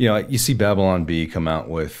 You see Babylon Bee come out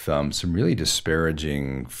with some really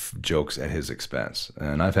disparaging jokes at his expense.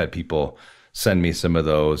 And I've had people send me some of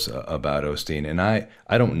those about Osteen. And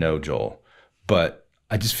I don't know Joel, but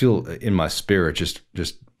I just feel in my spirit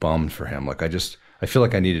just bummed for him. Like I feel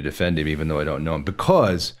like I need to defend him even though I don't know him,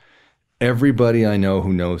 because everybody I know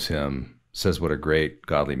who knows him says what a great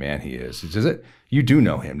godly man he is. Does it? You do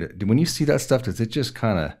know him. When you see that stuff, does it just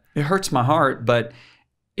kind of... It hurts my heart, but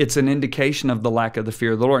it's an indication of the lack of the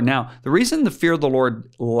fear of the Lord. Now, the reason the fear of the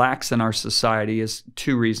Lord lacks in our society is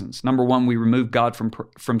 2 reasons. Number one, we remove God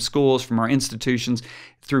from schools, from our institutions,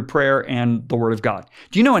 through prayer and the Word of God.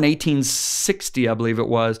 Do you know in 1860, I believe it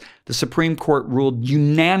was, the Supreme Court ruled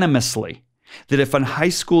unanimously that if a high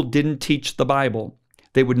school didn't teach the Bible,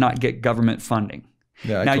 they would not get government funding.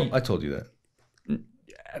 Yeah, I told you that.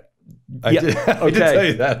 I did tell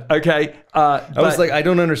you that. Okay. I was like, I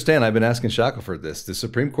don't understand. I've been asking Shackelford this. The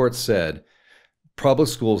Supreme Court said public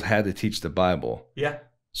schools had to teach the Bible. Yeah.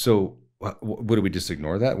 So what did we just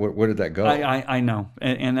ignore that? Where did that go? I know.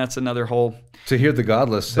 And that's another whole... To hear the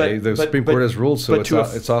godless say the Supreme Court has ruled, so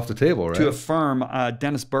it's off the table, right? To affirm,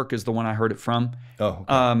 Dennis Burke is the one I heard it from. Oh,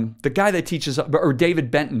 okay. The guy that teaches, or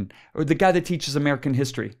David Benton, or the guy that teaches American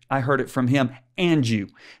history. I heard it from him and you.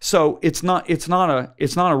 So it's not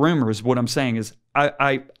a rumor. Is what I'm saying is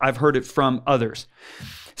I've heard it from others.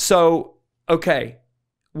 So okay,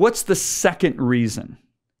 what's the second reason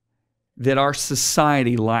that our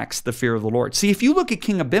society lacks the fear of the Lord? See, if you look at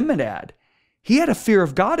King Abimelech, he had a fear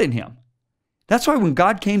of God in him. That's why when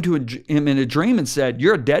God came to him in a dream and said,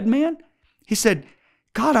 "You're a dead man," he said,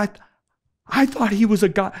 "God, I thought he was a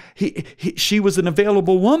God. She was an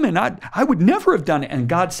available woman. I would never have done it." And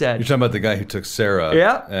God said, "You're talking about the guy who took Sarah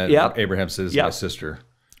and Abraham says my sister."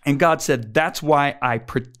 And God said, "That's why I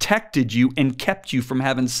protected you and kept you from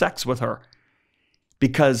having sex with her,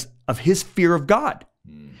 because of his fear of God."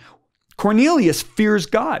 Cornelius fears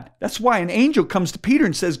God. That's why an angel comes to Peter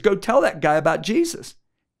and says, "Go tell that guy about Jesus."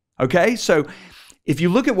 Okay, so if you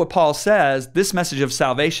look at what Paul says, this message of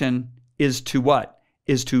salvation is to what?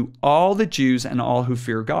 Is to all the Jews and all who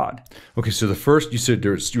fear God. Okay, so the first, you said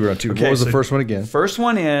you were on 2. Okay, what was the first one again? First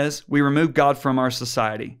one is we remove God from our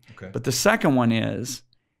society. Okay. But the second one is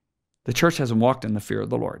the church hasn't walked in the fear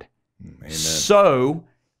of the Lord. Amen. So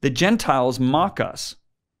the Gentiles mock us.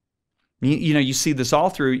 You see this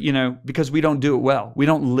all through, because we don't do it well. We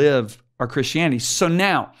don't live our Christianity. So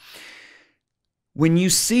now, when you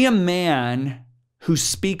see a man who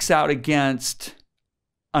speaks out against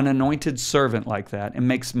an anointed servant like that and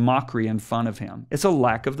makes mockery and fun of him. It's a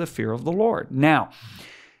lack of the fear of the Lord. Now,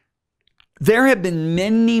 there have been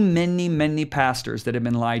many, many, many pastors that have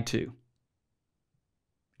been lied to,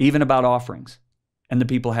 even about offerings, and the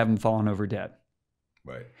people haven't fallen over dead.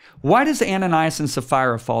 Right. Why does Ananias and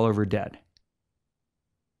Sapphira fall over dead?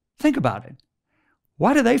 Think about it.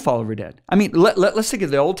 Why do they fall over dead? I mean, let's think of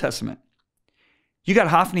the Old Testament. You got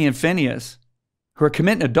Hophni and Phinehas who are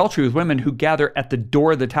committing adultery with women who gather at the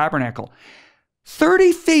door of the tabernacle.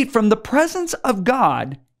 30 feet from the presence of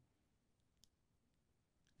God,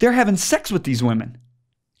 they're having sex with these women.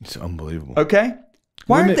 It's unbelievable. Okay?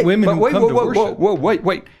 Why aren't they, women who come to worship.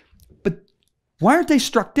 Wait. But why aren't they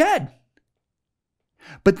struck dead?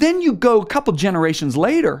 But then you go a couple generations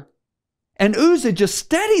later, and Uzzah just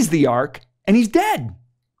steadies the ark, and he's dead.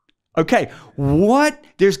 Okay, what?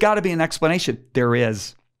 There's got to be an explanation. There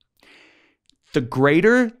is. The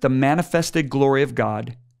greater the manifested glory of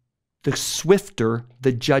God, the swifter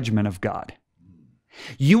the judgment of God.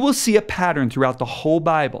 You will see a pattern throughout the whole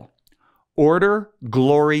Bible. Order,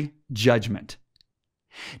 glory, judgment.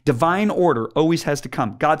 Divine order always has to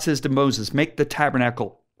come. God says to Moses, make the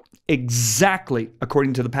tabernacle exactly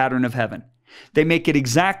according to the pattern of heaven. They make it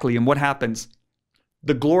exactly, and what happens?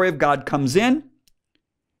 The glory of God comes in,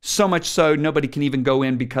 so much so nobody can even go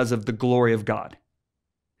in because of the glory of God.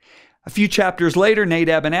 A few chapters later,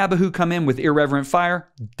 Nadab and Abihu come in with irreverent fire,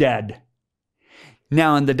 dead.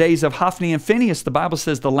 Now, in the days of Hophni and Phinehas, the Bible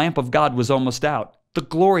says the lamp of God was almost out. The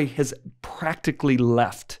glory has practically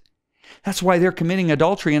left. That's why they're committing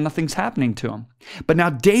adultery and nothing's happening to them. But now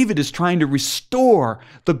David is trying to restore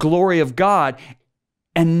the glory of God,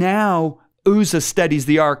 and now Uzzah steadies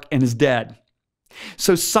the ark and is dead.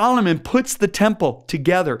 So Solomon puts the temple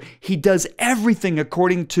together. He does everything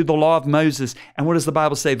according to the law of Moses. And what does the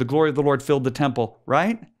Bible say? The glory of the Lord filled the temple,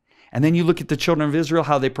 right? And then you look at the children of Israel,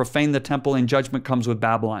 how they profane the temple, and judgment comes with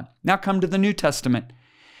Babylon. Now come to the New Testament.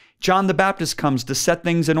 John the Baptist comes to set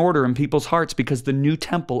things in order in people's hearts because the new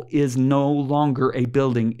temple is no longer a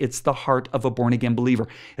building. It's the heart of a born-again believer.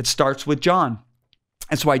 It starts with John.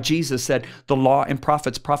 That's why Jesus said the law and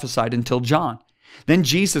prophets prophesied until John. Then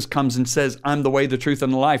Jesus comes and says, I'm the way, the truth,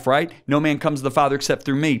 and the life, right? No man comes to the Father except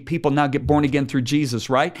through me. People now get born again through Jesus,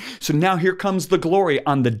 right? So now here comes the glory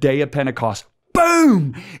on the day of Pentecost.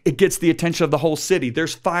 Boom! It gets the attention of the whole city.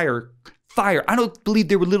 There's fire. Fire. I don't believe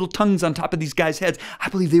there were little tongues on top of these guys' heads. I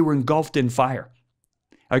believe they were engulfed in fire.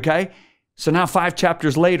 Okay? So now 5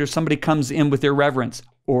 chapters later, somebody comes in with irreverence.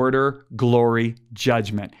 Order, glory,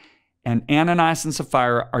 judgment. And Ananias and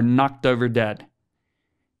Sapphira are knocked over dead.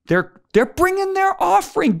 They're bringing their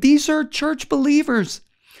offering. These are church believers.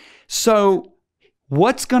 So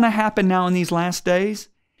what's going to happen now in these last days?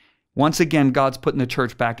 Once again, God's putting the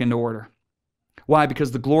church back into order. Why?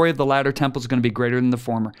 Because the glory of the latter temple is going to be greater than the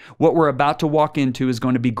former. What we're about to walk into is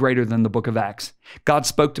going to be greater than the book of Acts. God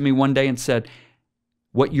spoke to me one day and said,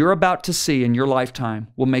 what you're about to see in your lifetime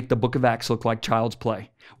will make the book of Acts look like child's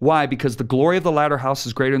play. Why? Because the glory of the latter house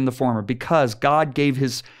is greater than the former. Because God gave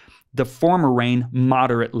the former rain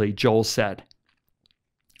moderately, Joel said.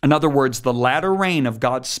 In other words, the latter rain of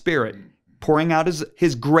God's Spirit pouring out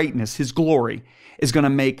his greatness, his glory, is going to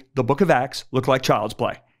make the book of Acts look like child's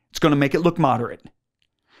play. It's going to make it look moderate.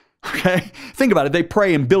 Okay? Think about it. They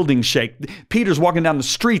pray and buildings shake. Peter's walking down the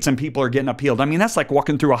streets and people are getting up healed. I mean, that's like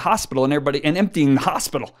walking through a hospital and emptying the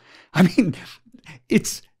hospital. I mean,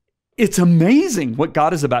 it's amazing what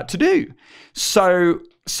God is about to do. So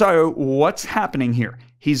what's happening here?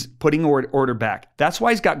 He's putting order back. That's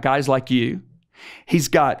why he's got guys like you. He's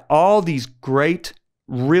got all these great,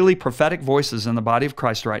 really prophetic voices in the body of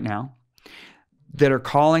Christ right now that are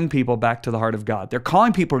calling people back to the heart of God. They're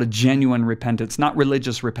calling people to genuine repentance, not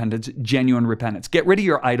religious repentance, genuine repentance. Get rid of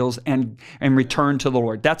your idols and return to the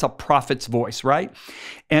Lord. That's a prophet's voice, right?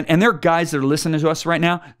 And there are guys that are listening to us right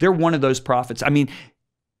now. They're one of those prophets. I mean,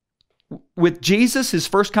 with Jesus, his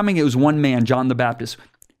first coming, it was one man, John the Baptist.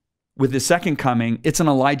 With his second coming, it's an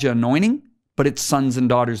Elijah anointing, but it's sons and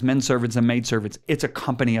daughters, men servants and maid servants. It's a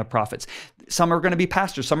company of prophets. Some are going to be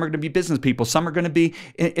pastors. Some are going to be business people. Some are going to be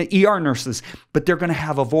ER nurses, but they're going to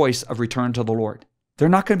have a voice of return to the Lord. They're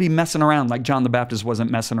not going to be messing around like John the Baptist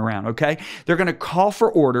wasn't messing around, okay? They're going to call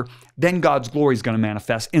for order. Then God's glory is going to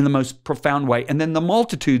manifest in the most profound way. And then the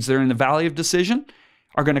multitudes that are in the valley of decision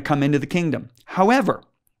are going to come into the kingdom. However,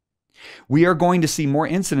 we are going to see more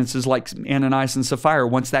incidences like Ananias and Sapphira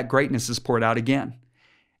once that greatness is poured out again.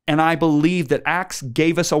 And I believe that Acts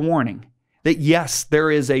gave us a warning that yes, there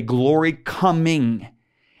is a glory coming,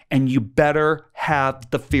 and you better have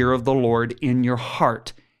the fear of the Lord in your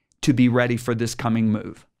heart to be ready for this coming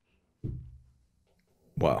move.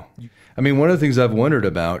 Wow. I mean, one of the things I've wondered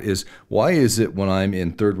about is why is it when I'm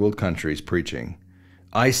in third world countries preaching,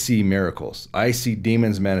 I see miracles. I see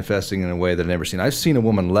demons manifesting in a way that I've never seen. I've seen a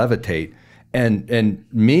woman levitate, and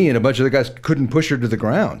me and a bunch of other guys couldn't push her to the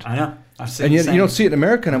ground. I know. I've seen and yet you don't see it in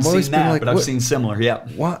America. And I've always been like, but I've seen similar. Yeah.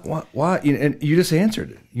 Why? And you just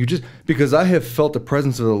answered it. Because I have felt the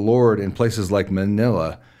presence of the Lord in places like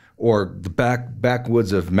Manila or the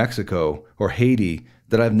backwoods of Mexico or Haiti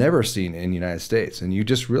that I've never seen in the United States. And you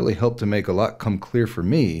just really helped to make a lot come clear for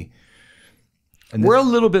me. And we're a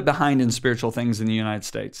little bit behind in spiritual things in the United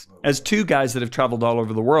States. As two guys that have traveled all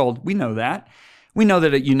over the world, we know that. We know that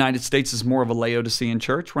the United States is more of a Laodicean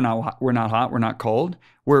church. We're not hot, we're not cold.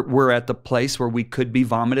 We're at the place where we could be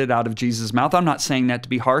vomited out of Jesus' mouth. I'm not saying that to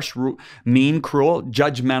be harsh, mean, cruel,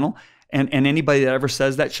 judgmental. And anybody that ever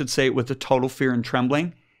says that should say it with a total fear and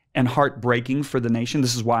trembling and heartbreaking for the nation.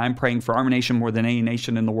 This is why I'm praying for our nation more than any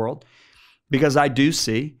nation in the world. Because I do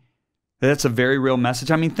see that's a very real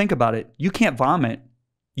message. I mean, think about it. You can't vomit.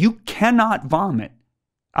 You cannot vomit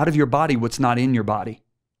out of your body what's not in your body.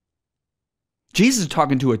 Jesus is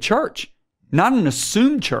talking to a church, not an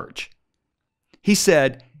assumed church. He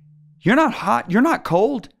said, you're not hot, you're not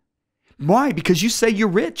cold. Why? Because you say you're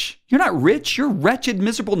rich. You're not rich. You're wretched,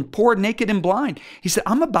 miserable, and poor, naked, and blind. He said,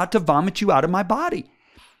 I'm about to vomit you out of my body.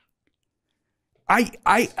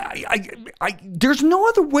 There's no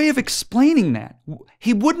other way of explaining that.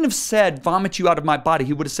 He wouldn't have said, vomit you out of my body.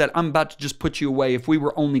 He would have said, I'm about to just put you away if we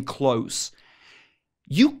were only close.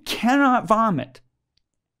 You cannot vomit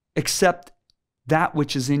except that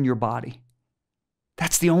which is in your body.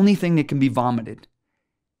 That's the only thing that can be vomited.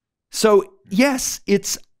 So yes,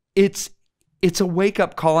 it's a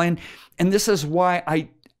wake-up call. And this is why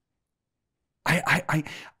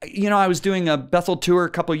I was doing a Bethel tour a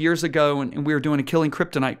couple of years ago, and we were doing a Killing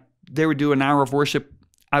Kryptonite. They would do an hour of worship.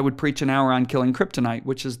 I would preach an hour on Killing Kryptonite,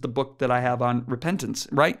 which is the book that I have on repentance,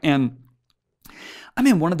 right? And I'm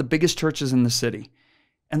in one of the biggest churches in the city.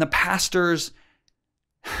 And the pastor's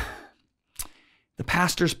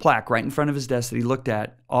pastor's plaque right in front of his desk that he looked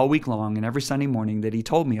at all week long and every Sunday morning that he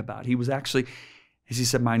told me about. He was actually, as he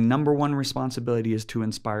said, my number one responsibility is to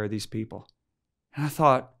inspire these people. And I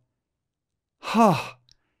thought,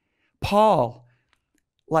 Paul,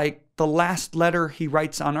 like the last letter he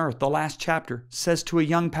writes on earth, the last chapter, says to a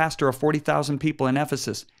young pastor of 40,000 people in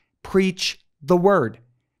Ephesus, preach the word.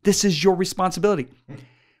 This is your responsibility.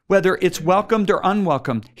 Whether it's welcomed or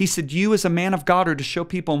unwelcomed. He said, you as a man of God are to show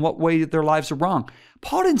people in what way their lives are wrong.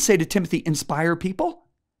 Paul didn't say to Timothy, inspire people.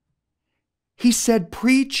 He said,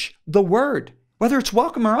 preach the word, whether it's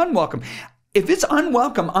welcome or unwelcome. If it's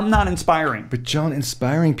unwelcome, I'm not inspiring. But John,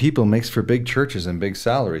 inspiring people makes for big churches and big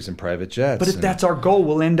salaries and private jets. But if that's our goal,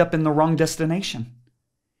 we'll end up in the wrong destination.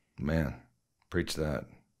 Man, preach that.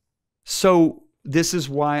 So this is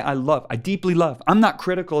why I deeply love. I'm not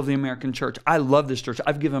critical of the American church. I love this church.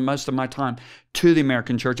 I've given most of my time to the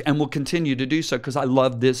American church and will continue to do so because I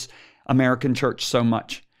love this American church so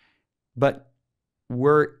much. But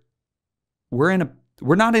we're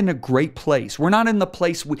not in a great place. We're not in the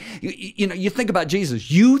place you think about Jesus.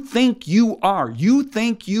 You think you are,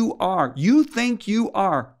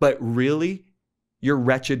 but really you're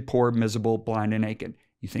wretched, poor, miserable, blind, and naked.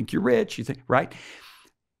 You think you're rich, right?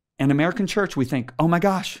 In American church, we think, oh my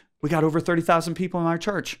gosh, we got over 30,000 people in our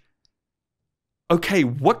church. Okay,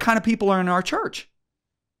 what kind of people are in our church?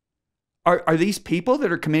 Are these people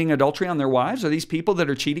that are committing adultery on their wives? Are these people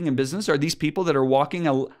that are cheating in business? Are these people that are walking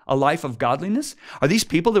a life of godliness? Are these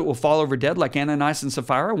people that will fall over dead like Ananias and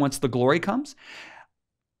Sapphira once the glory comes?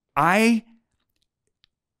 I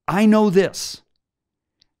know this.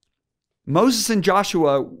 Moses and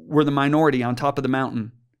Joshua were the minority on top of the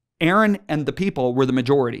mountain. Aaron and the people were the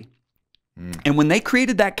majority. And when they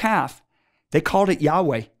created that calf, they called it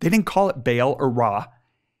Yahweh. They didn't call it Baal or Ra.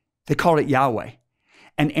 They called it Yahweh.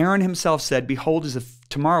 And Aaron himself said, behold,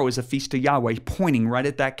 tomorrow is a feast to Yahweh, pointing right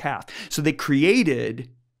at that calf. So they created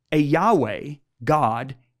a Yahweh,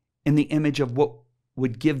 God, in the image of what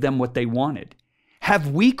would give them what they wanted. Have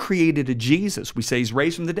we created a Jesus? We say he's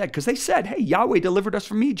raised from the dead because they said, hey, Yahweh delivered us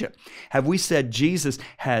from Egypt. Have we said Jesus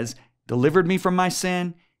has delivered me from my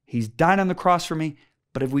sin? He's died on the cross for me.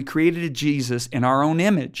 But have we created a Jesus in our own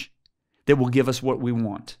image that will give us what we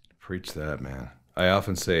want? Preach that, man. I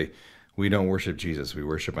often say we don't worship Jesus. We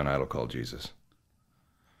worship an idol called Jesus.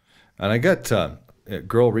 And I got,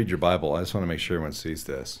 girl, read your Bible. I just want to make sure everyone sees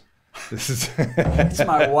this. This is it's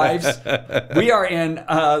my wife's. We are in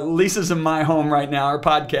Lisa's and my home right now, our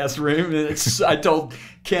podcast room. I told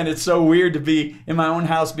Ken it's so weird to be in my own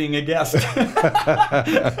house being a guest.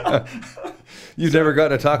 You've never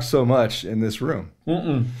gotten to talk so much in this room.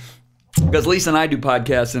 Because Lisa and I do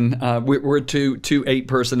podcasts, and we're two 8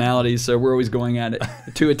 personalities, so we're always going at it.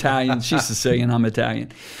 2 Italians. She's Sicilian, I'm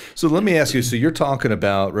Italian. So let me ask you, so you're talking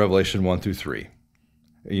about Revelation 1 through 3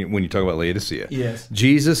 when you talk about Laodicea. Yes.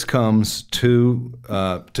 Jesus comes to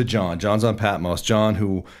John. John's on Patmos. John,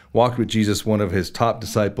 who walked with Jesus, one of his top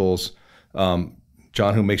disciples.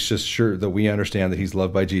 John, who makes just sure that we understand that he's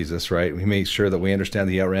loved by Jesus, right? He makes sure that we understand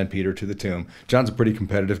that he outran Peter to the tomb. John's a pretty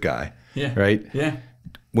competitive guy, right? Yeah.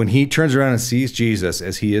 When he turns around and sees Jesus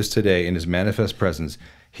as he is today in his manifest presence,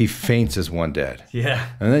 he faints as one dead. Yeah.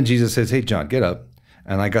 And then Jesus says, hey, John, get up,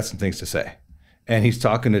 and I got some things to say. And he's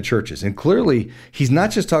talking to churches. And clearly, he's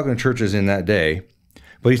not just talking to churches in that day,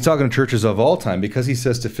 but he's talking to churches of all time, because he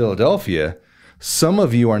says to Philadelphia, some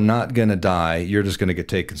of you are not going to die. You're just going to get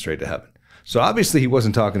taken straight to heaven. So obviously, he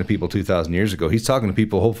wasn't talking to people 2,000 years ago. He's talking to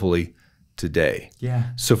people, hopefully, today. Yeah.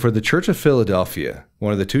 So for the church of Philadelphia,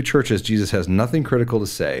 one of the 2 churches Jesus has nothing critical to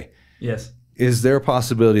say, Yes. is there a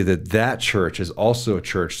possibility that that church is also a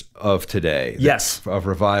church of today? Yes. Of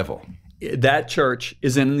revival? That church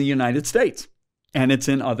is in the United States, and it's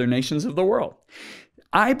in other nations of the world.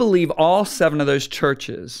 I believe all 7 of those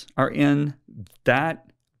churches are in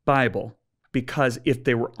that Bible, because if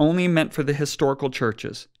they were only meant for the historical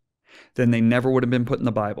churches, then they never would have been put in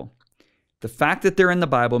the Bible. The fact that they're in the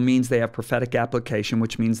Bible means they have prophetic application,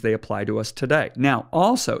 which means they apply to us today. Now,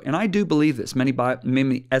 also, and I do believe this, many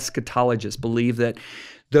eschatologists believe that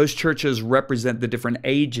those churches represent the different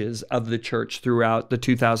ages of the church throughout the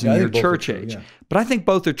 2,000-year church age. Yeah. But I think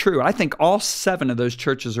both are true. I think all 7 of those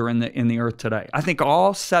churches are in the earth today. I think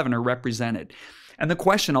all 7 are represented. And the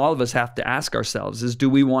question all of us have to ask ourselves is, do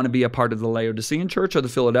we want to be a part of the Laodicean church or the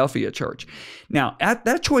Philadelphia church? Now,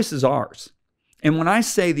 that choice is ours. And when I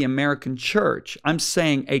say the American church, I'm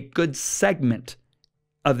saying a good segment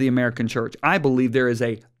of the American church. I believe there is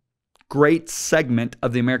a great segment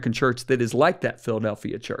of the American church that is like that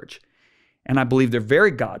Philadelphia church. And I believe they're very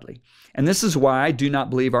godly. And this is why I do not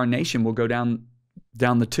believe our nation will go down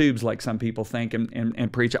the tubes like some people think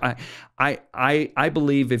and preach. I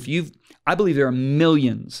believe I believe there are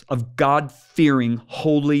millions of God-fearing,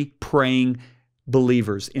 holy, praying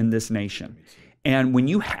believers in this nation. And when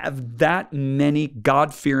you have that many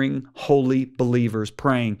God-fearing, holy believers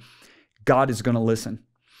praying, God is going to listen.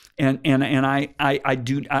 And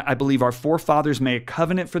I believe our forefathers made a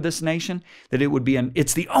covenant for this nation, that it would be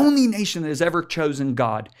it's the only nation that has ever chosen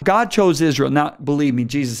God. God chose Israel. Now, believe me,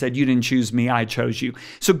 Jesus said, you didn't choose me, I chose you.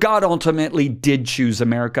 So God ultimately did choose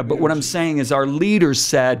America. But what I'm saying is our leaders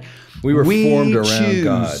said, we were formed around choose,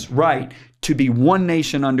 God. Right, to be one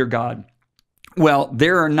nation under God. Well,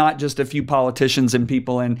 there are not just a few politicians and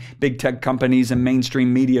people in big tech companies and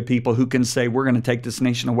mainstream media people who can say we're going to take this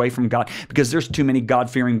nation away from God, because there's too many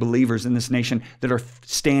God-fearing believers in this nation that are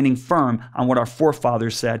standing firm on what our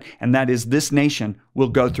forefathers said, and that is this nation will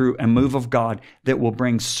go through a move of God that will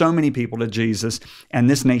bring so many people to Jesus, and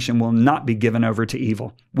this nation will not be given over to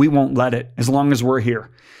evil. We won't let it as long as we're here.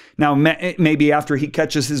 Now, maybe after he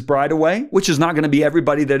catches his bride away, which is not going to be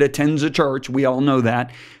everybody that attends a church, we all know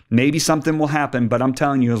that, maybe something will happen. But I'm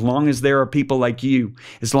telling you, as long as there are people like you,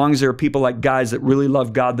 as long as there are people like guys that really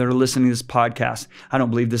love God that are listening to this podcast, I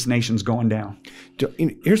don't believe this nation's going down.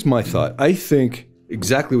 Here's my thought. I think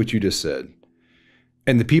exactly what you just said.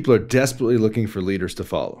 And the people are desperately looking for leaders to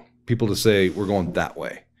follow, people to say, we're going that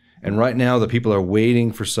way. And right now, the people are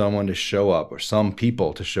waiting for someone to show up, or some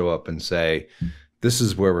people to show up and say, this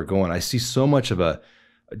is where we're going. I see so much of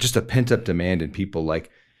just a pent up demand in people.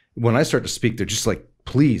 Like when I start to speak, they're just like,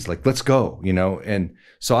 please, like, let's go, And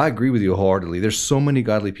so I agree with you wholeheartedly. There's so many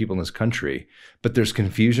godly people in this country, but there's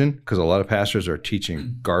confusion because a lot of pastors are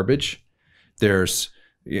teaching garbage. There's,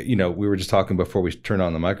 we were just talking before we turned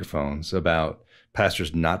on the microphones about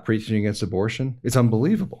pastors not preaching against abortion. It's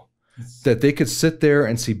unbelievable that they could sit there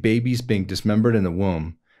and see babies being dismembered in the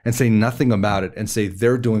womb and say nothing about it and say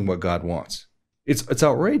they're doing what God wants. It's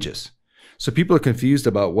outrageous. So people are confused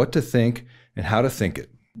about what to think and how to think it.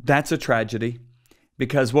 That's a tragedy,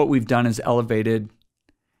 because what we've done is elevated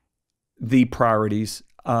the priorities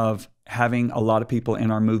of having a lot of people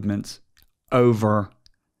in our movements over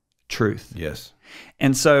truth. Yes.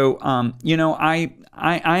 And so, I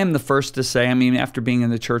am the first to say, after being in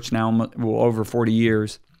the church now over 40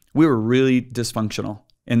 years, we were really dysfunctional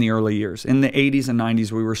in the early years. In the 80s and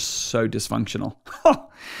 90s, we were so dysfunctional.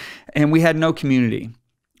 And we had no community.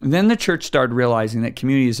 And then the church started realizing that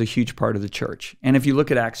community is a huge part of the church. And if you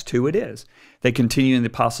look at Acts 2, it is. They continue in the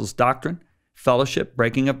apostles' doctrine, fellowship,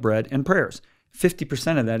 breaking of bread, and prayers.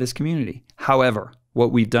 50% of that is community. However,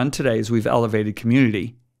 what we've done today is we've elevated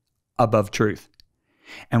community above truth.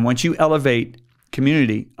 And once you elevate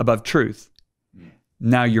community above truth,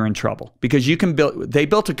 now you're in trouble, because they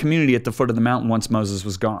built a community at the foot of the mountain once Moses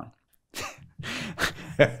was gone.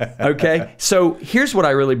 Okay? So here's what I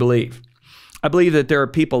really believe. I believe that there are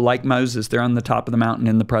people like Moses. They're on the top of the mountain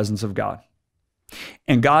in the presence of God.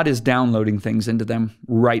 And God is downloading things into them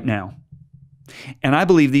right now. And I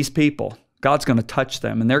believe these people, God's going to touch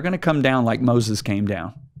them, and they're going to come down like Moses came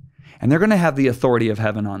down. And they're going to have the authority of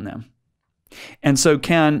heaven on them. And so,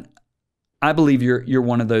 Ken, I believe you're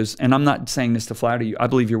one of those, and I'm not saying this to flatter you. I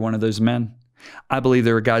believe you're one of those men. I believe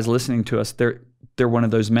there are guys listening to us. They're one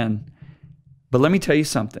of those men. But let me tell you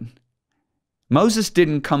something. Moses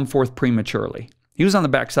didn't come forth prematurely. He was on the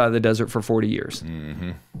backside of the desert for 40 years.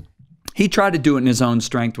 Mm-hmm. He tried to do it in his own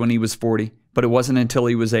strength when he was 40, but it wasn't until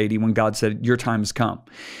he was 80 when God said, your time has come.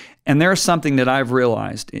 And there's something that I've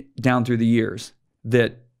realized down through the years,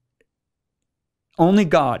 that only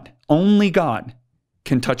God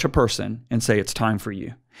can touch a person and say, it's time for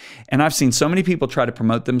you. And I've seen so many people try to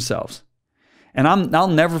promote themselves. And I'll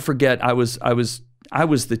never forget, I was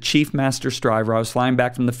the chief master striver. I was flying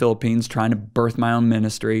back from the Philippines trying to birth my own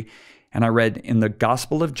ministry. And I read in the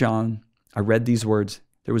Gospel of John, I read these words,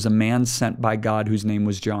 there was a man sent by God whose name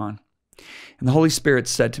was John. And the Holy Spirit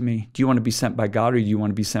said to me, do you want to be sent by God, or do you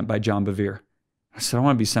want to be sent by John Bevere? I said, I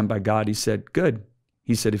want to be sent by God. He said, good.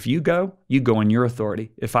 He said, if you go in your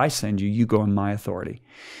authority. If I send you, you go in my authority.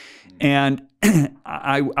 And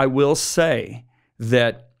I will say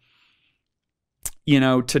that,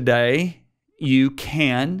 today you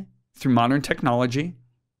can, through modern technology,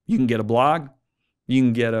 you can get a blog, you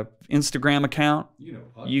can get an Instagram account,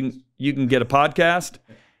 you can get a podcast,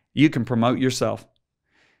 you can promote yourself.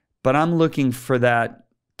 But I'm looking for that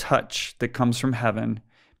touch that comes from heaven,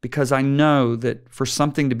 because I know that for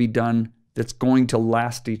something to be done that's going to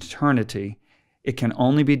last eternity, it can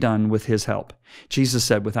only be done with his help. Jesus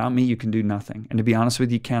said, without me, you can do nothing. And to be honest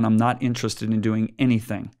with you, Ken, I'm not interested in doing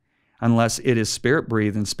anything unless it is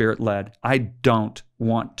spirit-breathed and spirit-led. I don't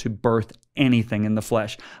want to birth anything in the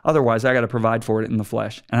flesh. Otherwise, I got to provide for it in the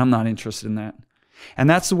flesh, and I'm not interested in that. And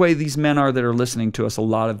that's the way these men are that are listening to us, a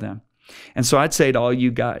lot of them. And so I'd say to all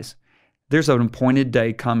you guys, there's an appointed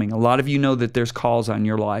day coming. A lot of you know that there's calls on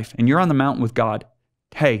your life, and you're on the mountain with God.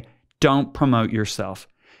 Hey, don't promote yourself.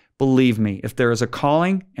 Believe me, if there is a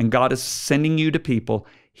calling and God is sending you to people,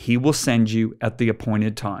 he will send you at the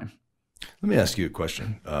appointed time. Let me ask you a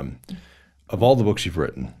question. Of all the books you've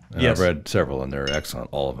written, and yes. I've read several and they're excellent,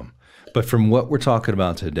 all of them. But from what we're talking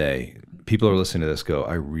about today, people are listening to this go,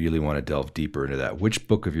 I really want to delve deeper into that. Which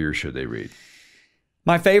book of yours should they read?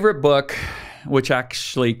 My favorite book, which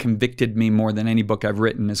actually convicted me more than any book I've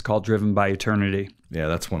written, is called Driven by Eternity. Yeah,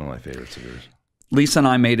 that's one of my favorites of yours. Lisa and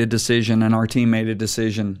I made a decision, and our team made a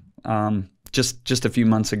decision just a few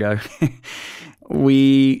months ago.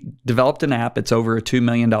 We developed an app. It's over a $2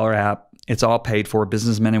 million app. It's all paid for.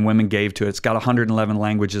 Businessmen and women gave to it. It's got 111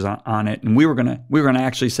 languages on it. And we were gonna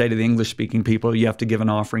actually say to the English-speaking people, you have to give an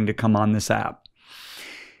offering to come on this app.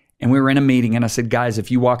 And we were in a meeting, and I said, guys,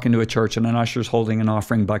 if you walk into a church and an usher's holding an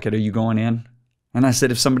offering bucket, are you going in? And I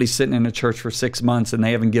said, if somebody's sitting in a church for 6 months and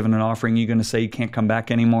they haven't given an offering, you going to say you can't come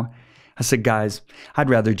back anymore? I said, guys,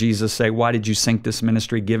 I'd rather Jesus say, why did you sink this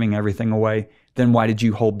ministry giving everything away, than why did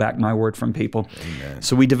you hold back my word from people? Amen.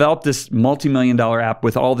 So we developed this multi-million-dollar app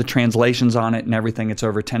with all the translations on it and everything. It's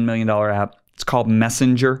over a $10 million app. It's called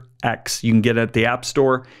Messenger X. You can get it at the App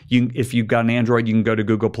Store. If you've got an Android, you can go to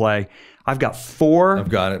Google Play. I've got 4. I've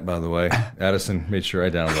got it, by the way. Addison made sure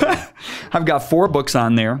I downloaded it. I've got 4 books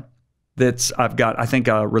on there. I've got, I think,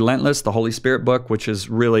 Relentless, the Holy Spirit book, which is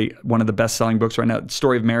really one of the best-selling books right now. The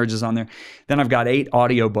Story of Marriage is on there. Then I've got 8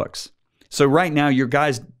 audio books. So right now, your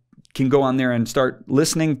guys can go on there and start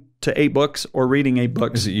listening to 8 books or reading 8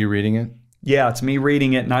 books. Is it you reading it? Yeah, it's me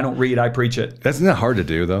reading it, and I don't read, I preach it. That's not hard to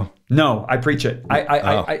do, though. No, I preach it.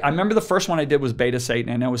 I remember the first one I did was Beta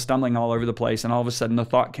Satan, and I was stumbling all over the place, and all of a sudden the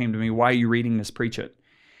thought came to me, why are you reading this? Preach it.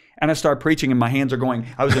 And I started preaching, and my hands are going.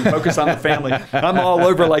 I was in Focus on the Family. I'm all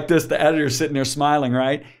over like this. The editor's sitting there smiling,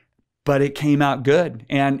 right? But it came out good.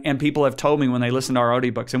 And people have told me when they listen to our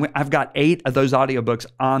audiobooks, and I've got 8 of those audiobooks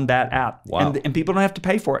on that app. Wow. And people don't have to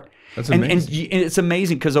pay for it. That's amazing. And it's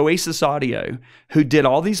amazing because Oasis Audio, who did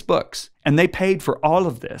all these books, and they paid for all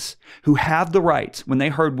of this, who have the rights, when they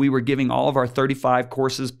heard we were giving all of our 35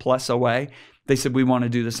 courses plus away, they said, we want to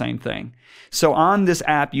do the same thing. So on this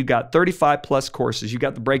app, you got 35 plus courses. You've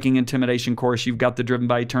got the Breaking Intimidation course. You've got the Driven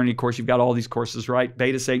by Eternity course. You've got all these courses, right?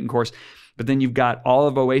 Beta Satan course. But then you've got all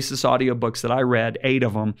of Oasis audiobooks that I read, 8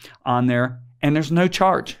 of them on there. and there's no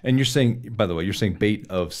charge. And you're saying, by the way, you're saying Bait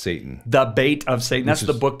of Satan. The Bait of Satan. That's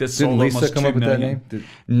the book that sold Didn't Lisa almost come 2 up with million. that name?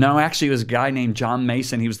 No, actually, it was a guy named John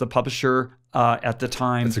Mason. He was the publisher at the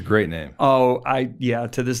time. That's a great name. Oh,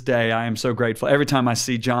 to this day, I am so grateful. Every time I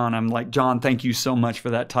see John, I'm like, John, thank you so much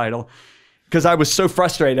for that title. Because I was so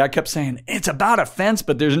frustrated. I kept saying, it's about offense,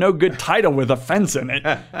 but there's no good title with offense in it.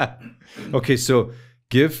 Okay, so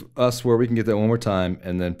give us where we can get that one more time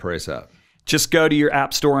and then pray us out. Just go to your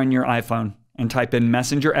app store on your iPhone and type in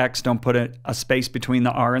Messenger X. Don't put a space between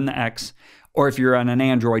the R and the X. Or if you're on an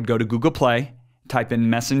Android, go to Google Play, type in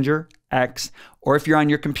Messenger X. Or if you're on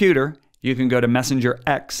your computer, you can go to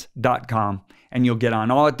messengerx.com and you'll get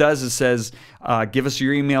on. All it does is says, give us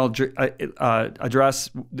your email address.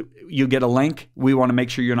 You get a link. We want to make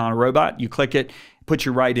sure you're not a robot. You click it, put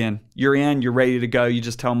you right in. You're in, you're ready to go. You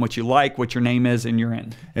just tell them what you like, what your name is, and you're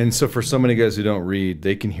in. And so for so many guys who don't read,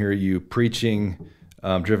 they can hear you preaching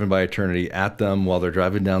Driven by Eternity at them while they're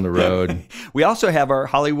driving down the road. We also have our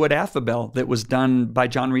Hollywood Affabel that was done by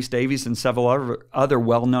John Rhys Davies and several other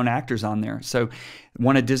well-known actors on there. So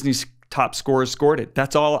one of Disney's top scorers scored it.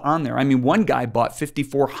 That's all on there. I mean, one guy bought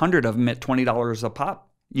 5,400 of them at $20 a pop,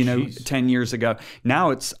 Jeez. 10 years ago. Now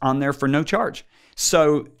it's on there for no charge.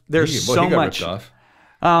 So there's so much.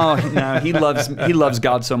 Oh no, he loves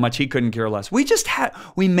God so much he couldn't care less.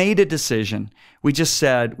 We made a decision. We just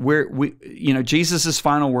said Jesus's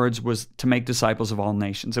final words was to make disciples of all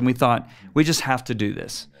nations, and we thought we just have to do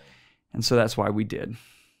this, and so that's why we did.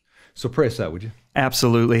 So pray us out, would you?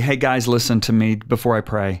 Absolutely. Hey guys, listen to me before I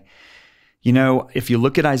pray. If you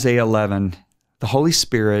look at Isaiah 11, the Holy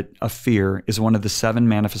Spirit of fear is one of the 7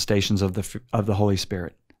 manifestations of the Holy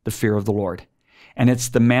Spirit, the fear of the Lord. And it's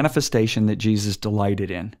the manifestation that Jesus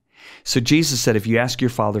delighted in. So Jesus said, if you ask your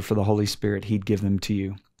Father for the Holy Spirit, he'd give them to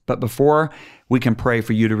you. But before we can pray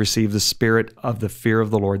for you to receive the Spirit of the fear of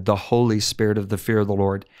the Lord, the Holy Spirit of the fear of the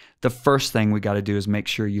Lord, the first thing we got to do is make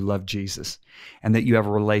sure you love Jesus and that you have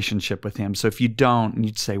a relationship with him. So if you don't, and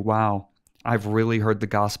you'd say, wow, I've really heard the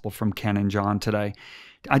gospel from Ken and John today,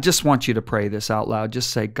 I just want you to pray this out loud. Just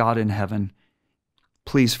say, God in heaven,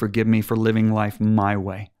 please forgive me for living life my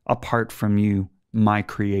way, apart from you, my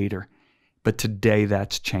Creator. But today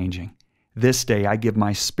that's changing. This day I give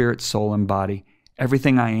my spirit, soul, and body,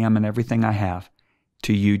 everything I am and everything I have,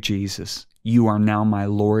 to you, Jesus. You are now my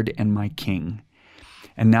Lord and my King.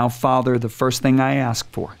 And now, Father, the first thing I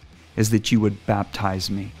ask for is that you would baptize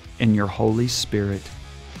me in your Holy Spirit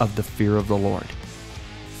of the fear of the Lord.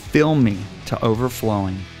 Fill me to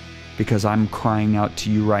overflowing, because I'm crying out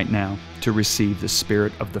to you right now to receive the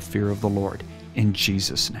Spirit of the fear of the Lord. In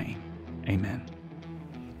Jesus' name, amen.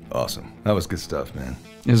 Awesome. That was good stuff, man.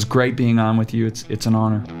 It was great being on with you. It's an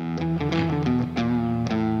honor.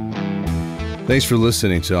 Thanks for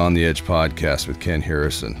listening to On the Edge podcast with Ken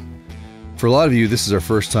Harrison. For a lot of you, this is our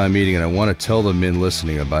first time meeting, and I want to tell the men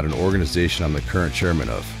listening about an organization I'm the current chairman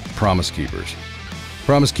of, Promise Keepers.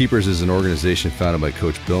 Promise Keepers is an organization founded by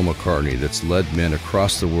Coach Bill McCartney that's led men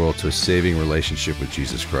across the world to a saving relationship with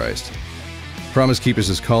Jesus Christ. Promise Keepers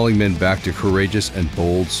is calling men back to courageous and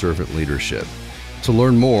bold servant leadership. To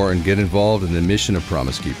learn more and get involved in the mission of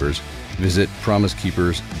Promise Keepers, visit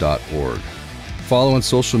promisekeepers.org. Follow on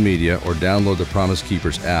social media or download the Promise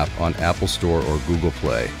Keepers app on Apple Store or Google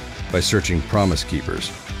Play by searching Promise Keepers.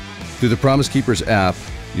 Through the Promise Keepers app,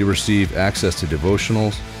 you'll receive access to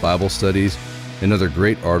devotionals, Bible studies, and other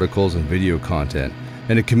great articles and video content,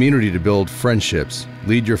 and a community to build friendships,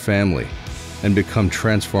 lead your family, and become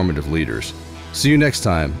transformative leaders. See you next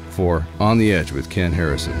time for On the Edge with Ken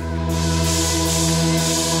Harrison.